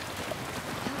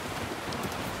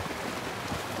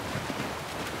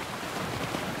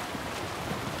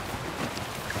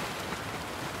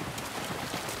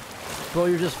 Bro,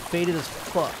 you're just faded as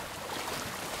fuck.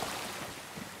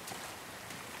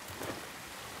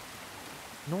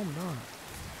 No, I'm not.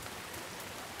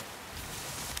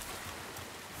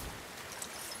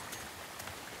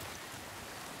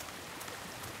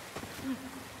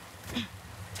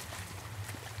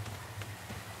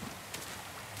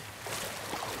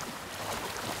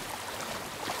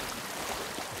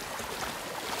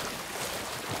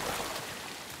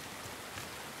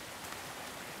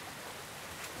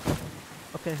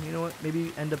 Okay, you know what?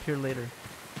 Maybe end up here later.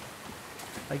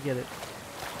 I get it.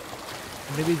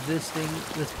 Maybe this thing,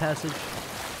 this passage,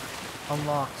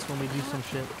 unlocks when we do some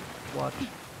shit. Watch.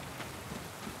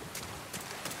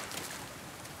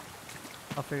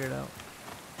 I'll figure it out.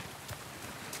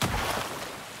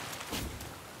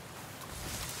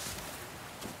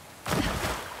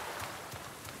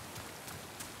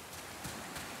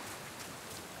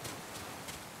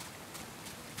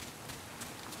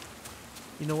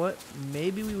 You know what?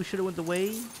 Maybe we should have went the way.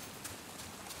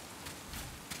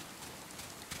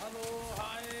 Hello,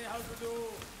 hi, how to do?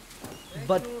 Thank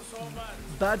But you so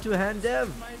much. bad to hand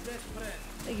dev. My best friend.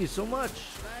 Thank you so much.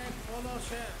 Like, follow,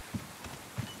 share.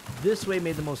 This way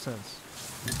made the most sense.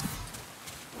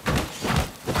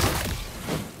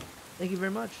 Thank you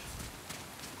very much.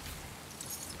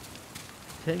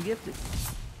 10 gifted.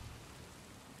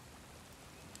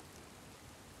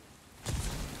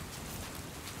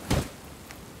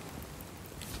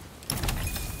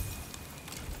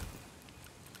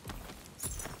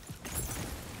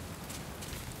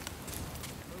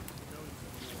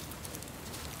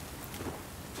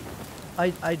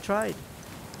 I tried.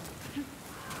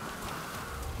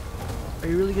 Are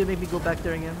you really gonna make me go back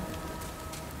there again?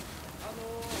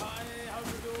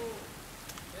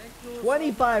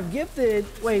 25 gifted?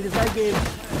 Wait, this guy gave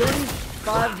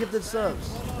 35 gifted subs.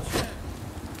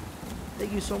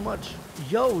 Thank you so much.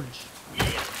 Yoj.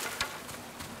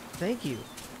 Thank you.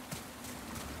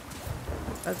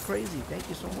 That's crazy. Thank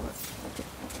you so much.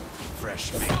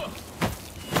 Fresh meat.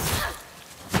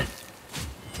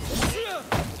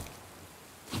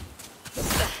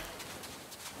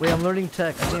 Wait, I'm learning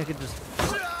tech. I think I could just...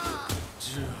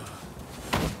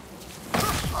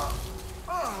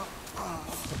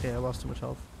 Okay, I lost too much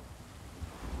health.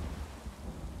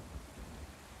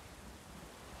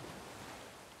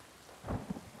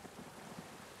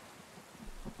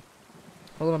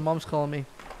 Hold on, my mom's calling me.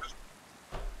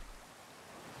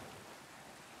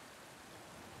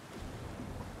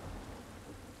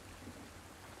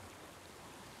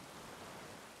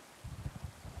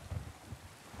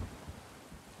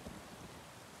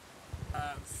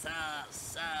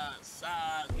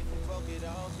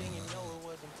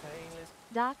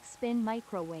 Doc spin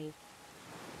microwave.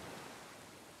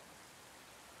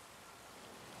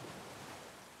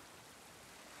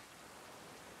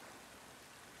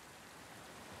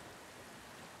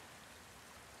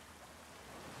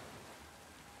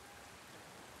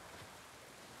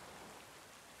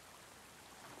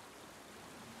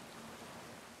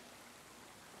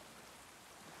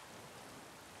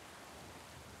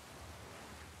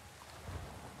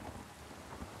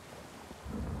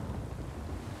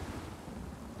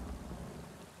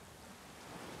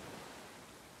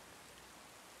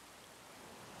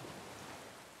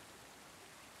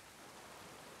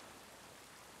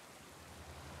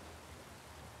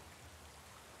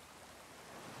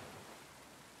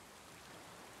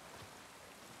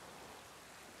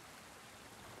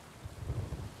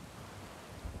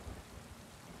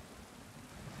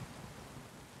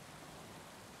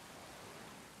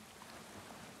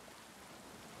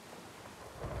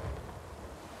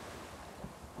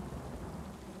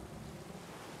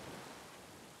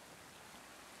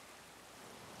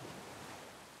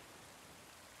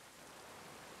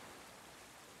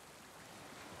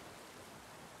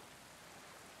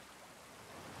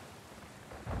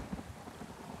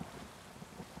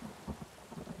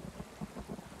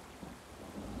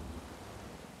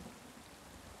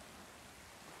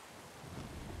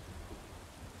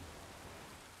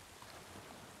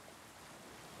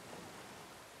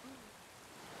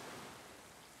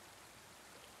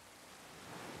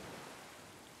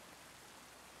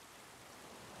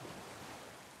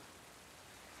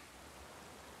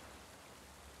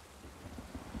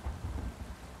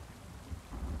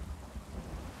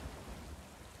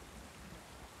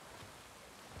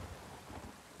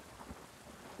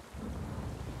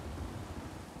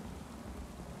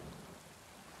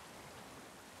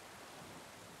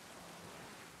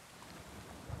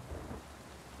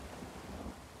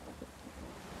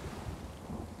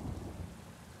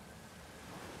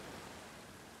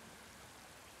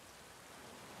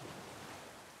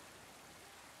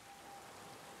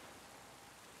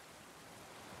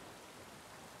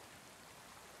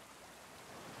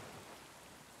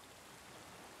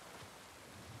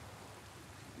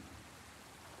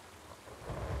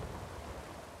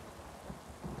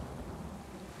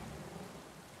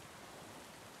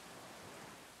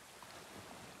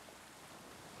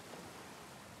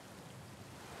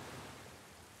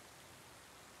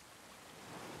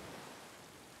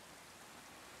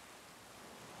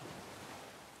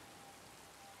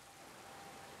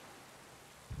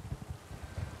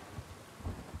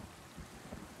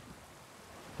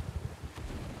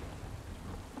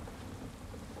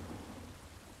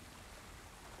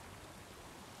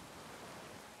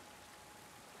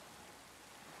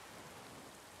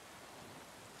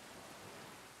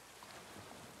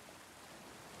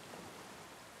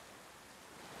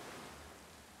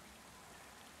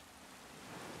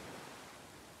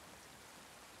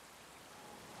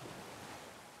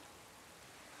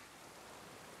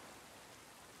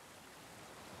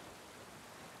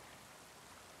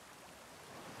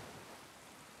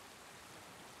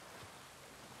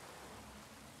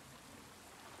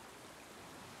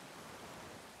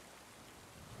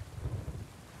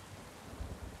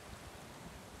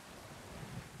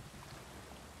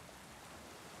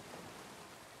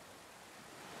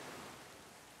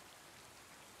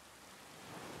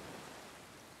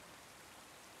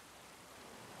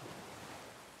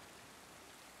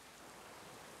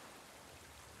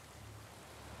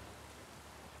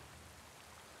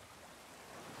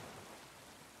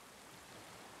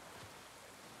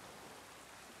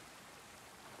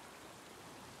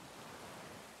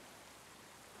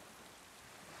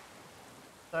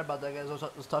 Sorry about that, guys. I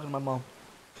was talking to my mom.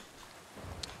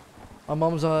 My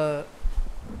mom's doing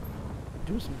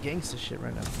some gangsta shit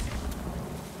right now.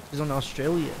 She's in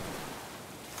Australia.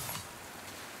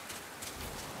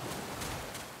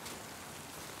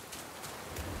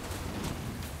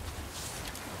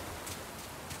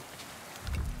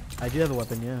 I do have a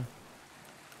weapon, yeah.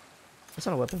 That's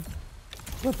not a weapon.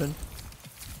 Weapon.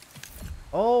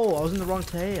 Oh, I was in the wrong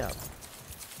tab.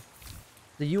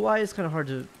 The UI is kind of hard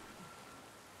to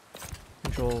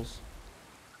controls.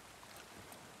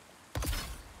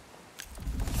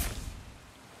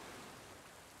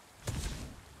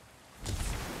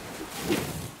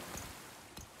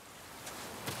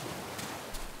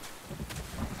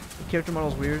 The character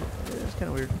model's weird. Yeah, it's kind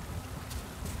of weird.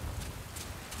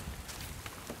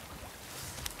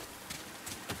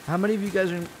 How many of you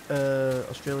guys are in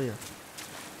Australia?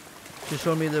 She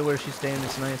showed me where she's staying.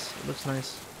 It's nice. It looks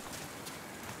nice.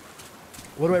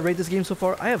 What do I rate this game so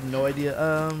far? I have no idea.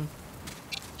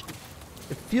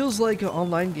 It feels like an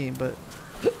online game, but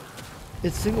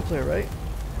it's single player, right?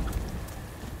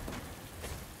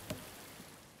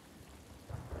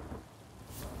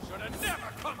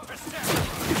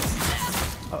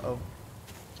 Uh-oh.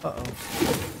 Uh-oh.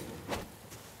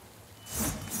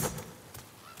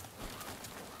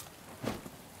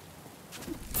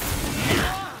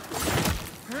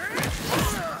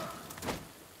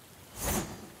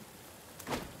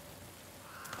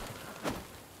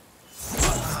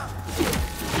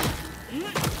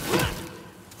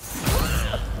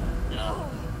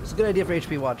 It's a good idea for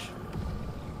HP watch.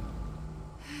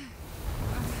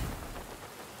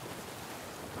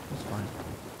 That's fine.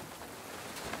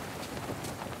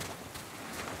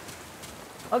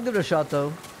 I'll give it a shot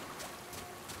though.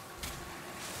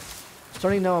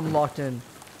 Starting now, I'm locked in.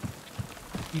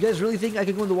 You guys really think I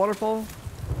could go in the waterfall?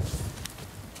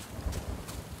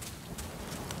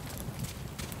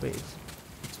 Wait, it's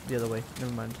the other way.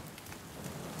 Never mind.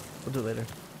 We'll do it later.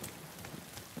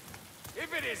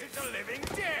 If it isn't a living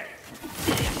dead.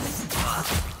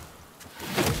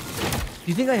 Do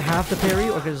you think I have to parry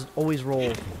or can I just always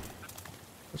roll?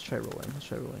 Let's try rolling. Let's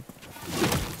try rolling.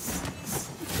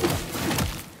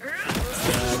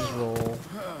 Yeah, just roll.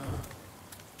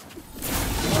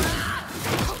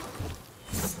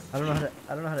 I don't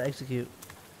know how to execute.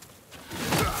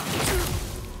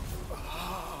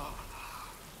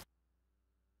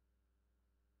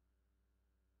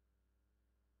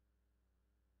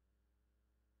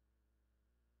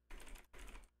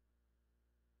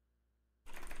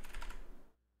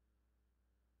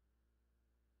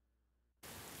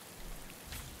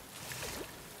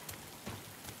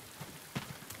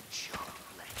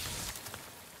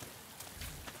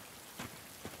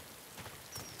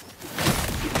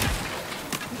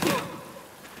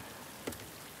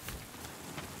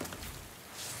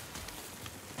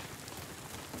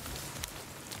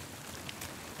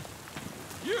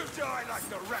 You die like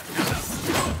the rest.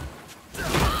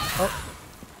 Oh.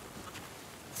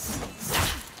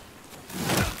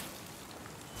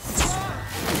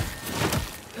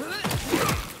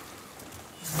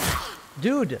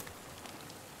 Dude.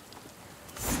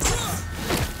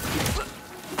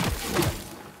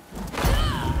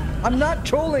 I'm not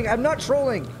trolling. I'm not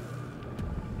trolling.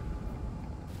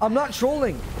 I'm not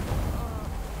trolling.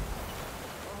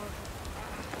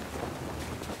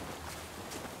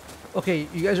 Okay,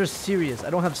 you guys are serious. I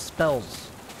don't have spells.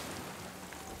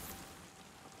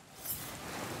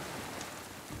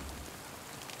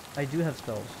 I do have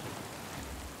spells.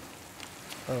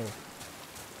 Oh.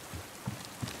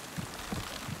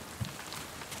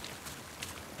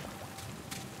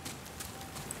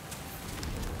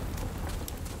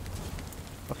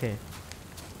 Okay.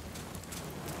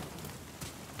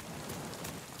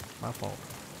 My fault.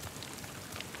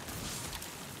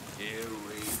 Here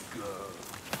we go.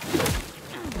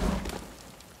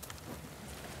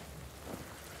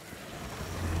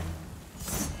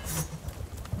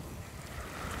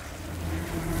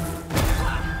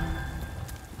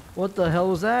 What the hell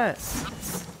was that?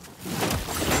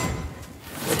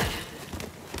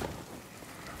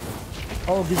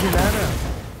 Oh, gives you mana.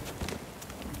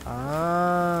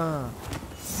 Ah.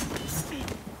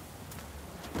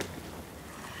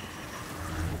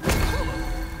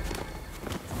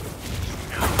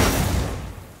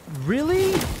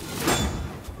 Really?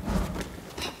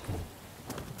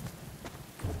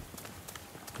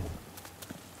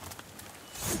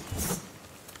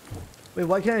 Wait,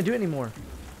 why can't I do it anymore?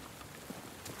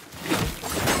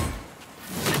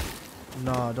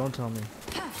 No, don't tell me.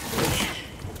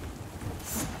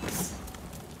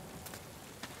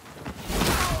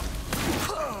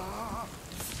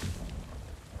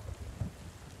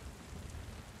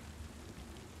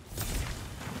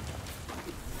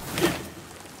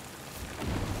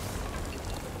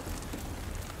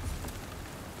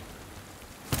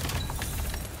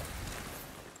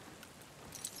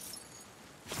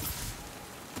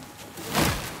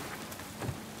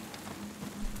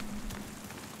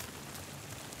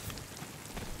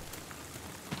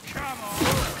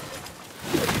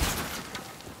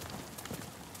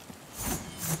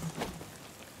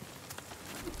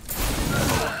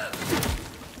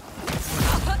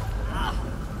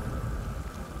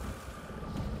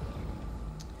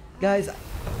 Guys,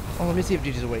 oh, let me see if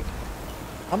Gigi's awake.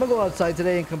 I'm gonna go outside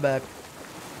today and come back.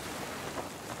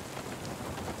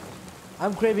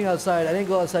 I'm craving outside. I didn't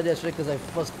go outside yesterday because I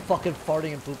was fucking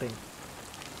farting and pooping.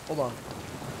 Hold on.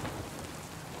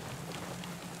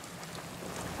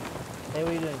 Hey,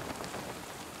 what are you doing?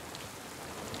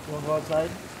 You wanna go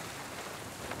outside?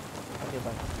 Okay,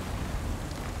 bye.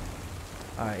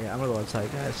 Alright, yeah, I'm gonna go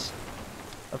outside, guys.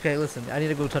 Okay, listen, I need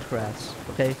to go touch grass,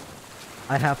 okay?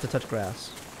 I have to touch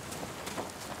grass.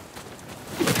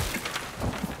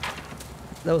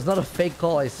 That was not a fake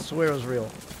call, I swear it was real.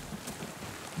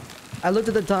 I looked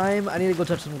at the time, I need to go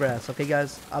touch some grass, okay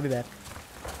guys? I'll be back.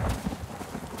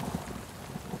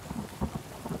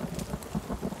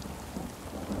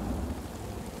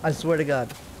 I swear to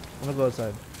God, I'm gonna go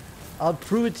outside. I'll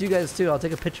prove it to you guys too, I'll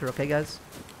take a picture, okay guys?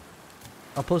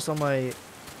 I'll post on my...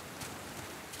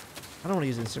 I don't want to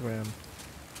use Instagram.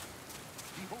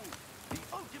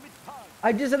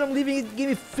 I just said I'm leaving it. Give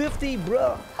me 50,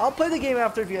 bro. I'll play the game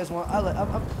after if you guys want. I don't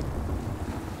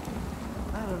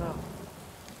know.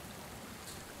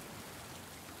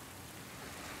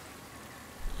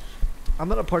 I'm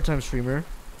not a part-time streamer.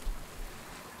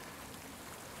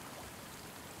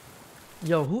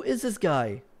 Yo, who is this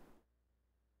guy?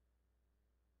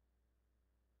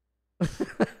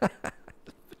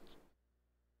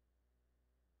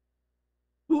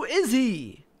 Who is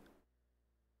he?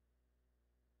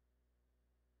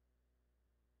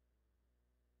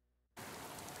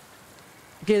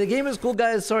 Okay, the game is cool,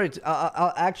 guys. Sorry,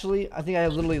 I'll actually, I think I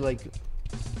have literally like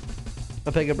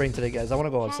a peg of brain today, guys. I want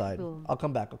to go outside. I'll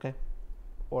come back, okay?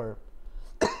 Or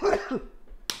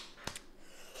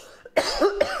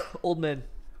old man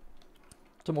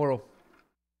tomorrow.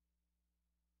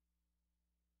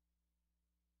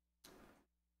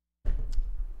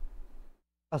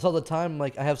 I saw the time,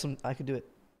 like I have some, I could do it.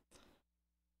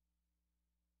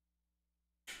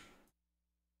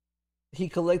 He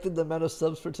collected the amount of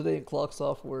subs for today and clocks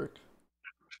off work.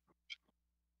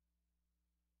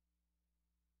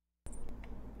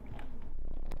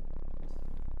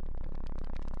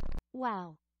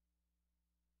 Wow.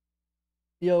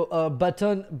 Yo,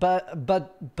 Batu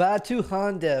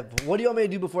Handev, what do you want me to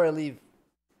do before I leave?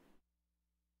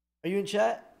 Are you in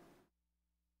chat?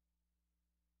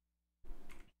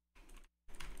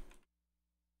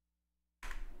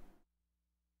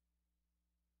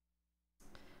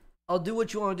 I'll do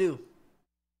what you want to do.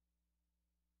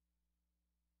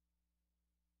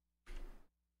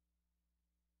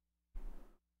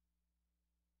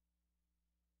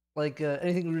 Like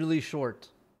anything really short.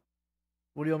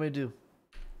 What do you want me to do?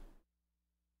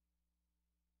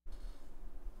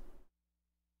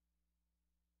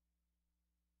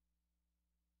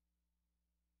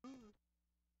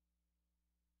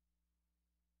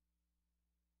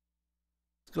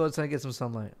 Let's go outside and get some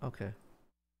sunlight. Okay.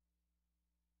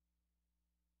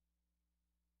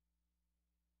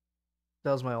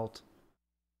 That was my ult.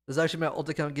 This is actually my ult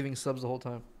account giving subs the whole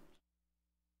time.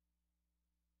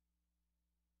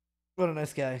 What a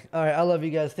nice guy. Alright, I love you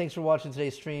guys. Thanks for watching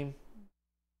today's stream.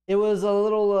 It was a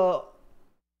little,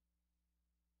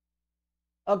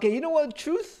 okay, you know what?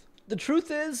 The truth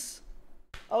is,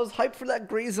 I was hyped for that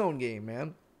Gray Zone game,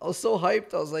 man. I was so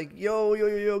hyped. I was like, yo,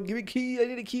 give me a key. I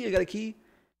need a key. I got a key.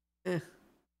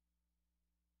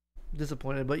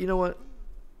 Disappointed, but you know what?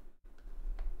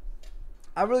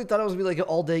 I really thought it was gonna be like an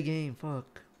all-day game.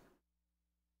 Fuck.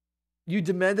 You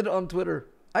demanded it on Twitter.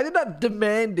 I did not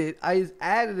demand it. I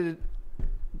added it.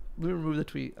 Let me remove the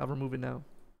tweet. I'll remove it now.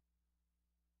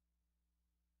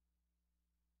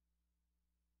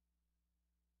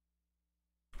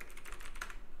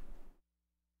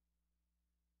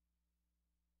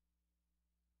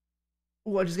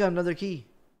 Ooh, I just got another key.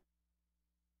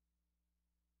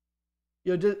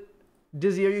 Yo,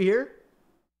 Dizzy, are you here?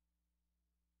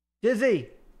 Dizzy!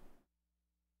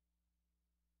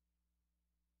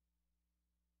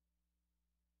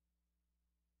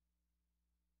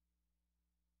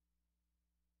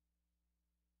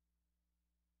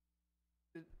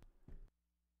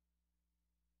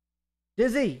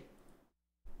 Dizzy!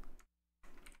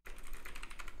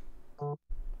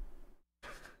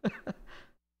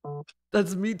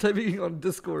 That's me typing on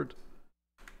Discord.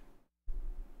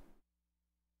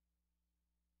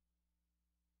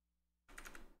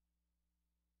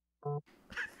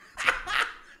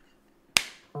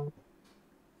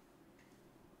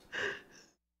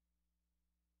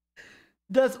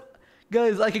 That's,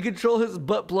 guys, I can control his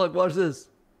butt plug. Watch this.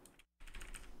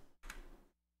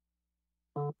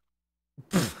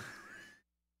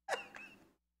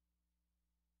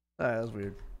 Alright, that was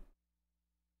weird.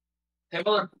 Hey,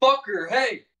 motherfucker!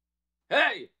 Hey!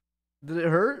 Hey! Did it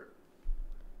hurt?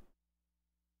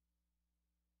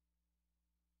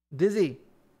 Dizzy.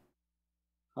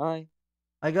 Hi.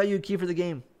 I got you a key for the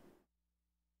game.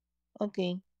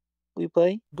 Okay. We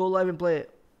play? Go live and play it.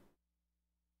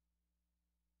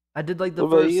 I did like the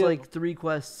What about first you? like 3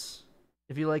 quests.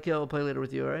 If you like it, I'll play later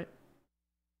with you, alright?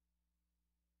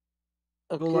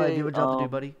 Okay, Go live, you have a job to do,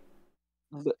 buddy.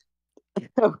 What?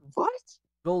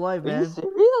 Go live, Are you man.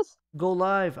 serious? Go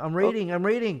live. I'm raiding. I'm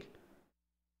raiding.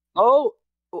 Oh,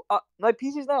 my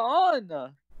PC's not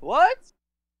on. What?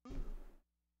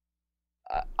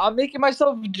 I'm making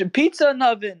myself pizza in the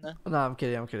oven. No, I'm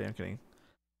kidding. I'm kidding. I'm kidding.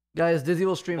 Guys, Dizzy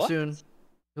will stream What? soon.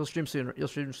 He'll stream soon. He'll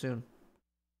stream soon.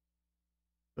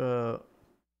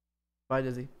 Bye,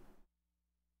 Dizzy.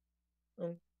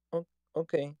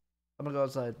 Okay. I'm gonna go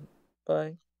outside.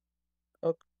 Bye.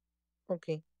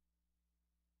 Okay.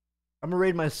 I'm gonna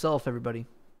raid myself, everybody.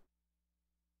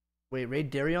 Wait,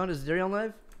 raid Darion? Is Darion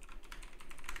live?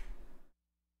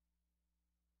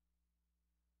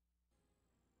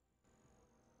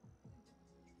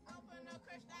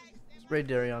 Let's raid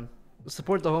Darion.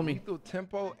 Support the homie. Lethal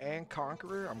Tempo and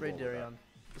Conqueror. I'm Raid going with Darion.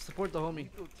 Support the homie.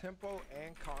 Lethal Tempo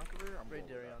and Conqueror. I'm Raid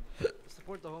going Darion. with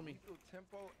Support the homie. Lethal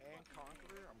Tempo and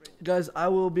Conqueror. I'm going Guys, I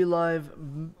will be live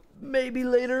maybe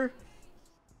later.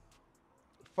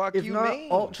 Fuck if you, not,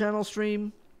 mean? alt channel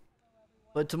stream.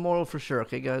 But tomorrow for sure.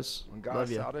 Okay, guys. God,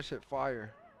 Love you. saw that shit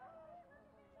fire.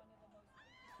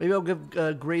 Maybe I'll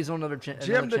give Gray Zone another chance.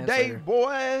 Gym today,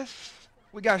 boys.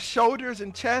 We got shoulders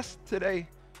and chest today.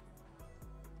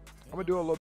 I'm gonna do a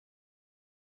little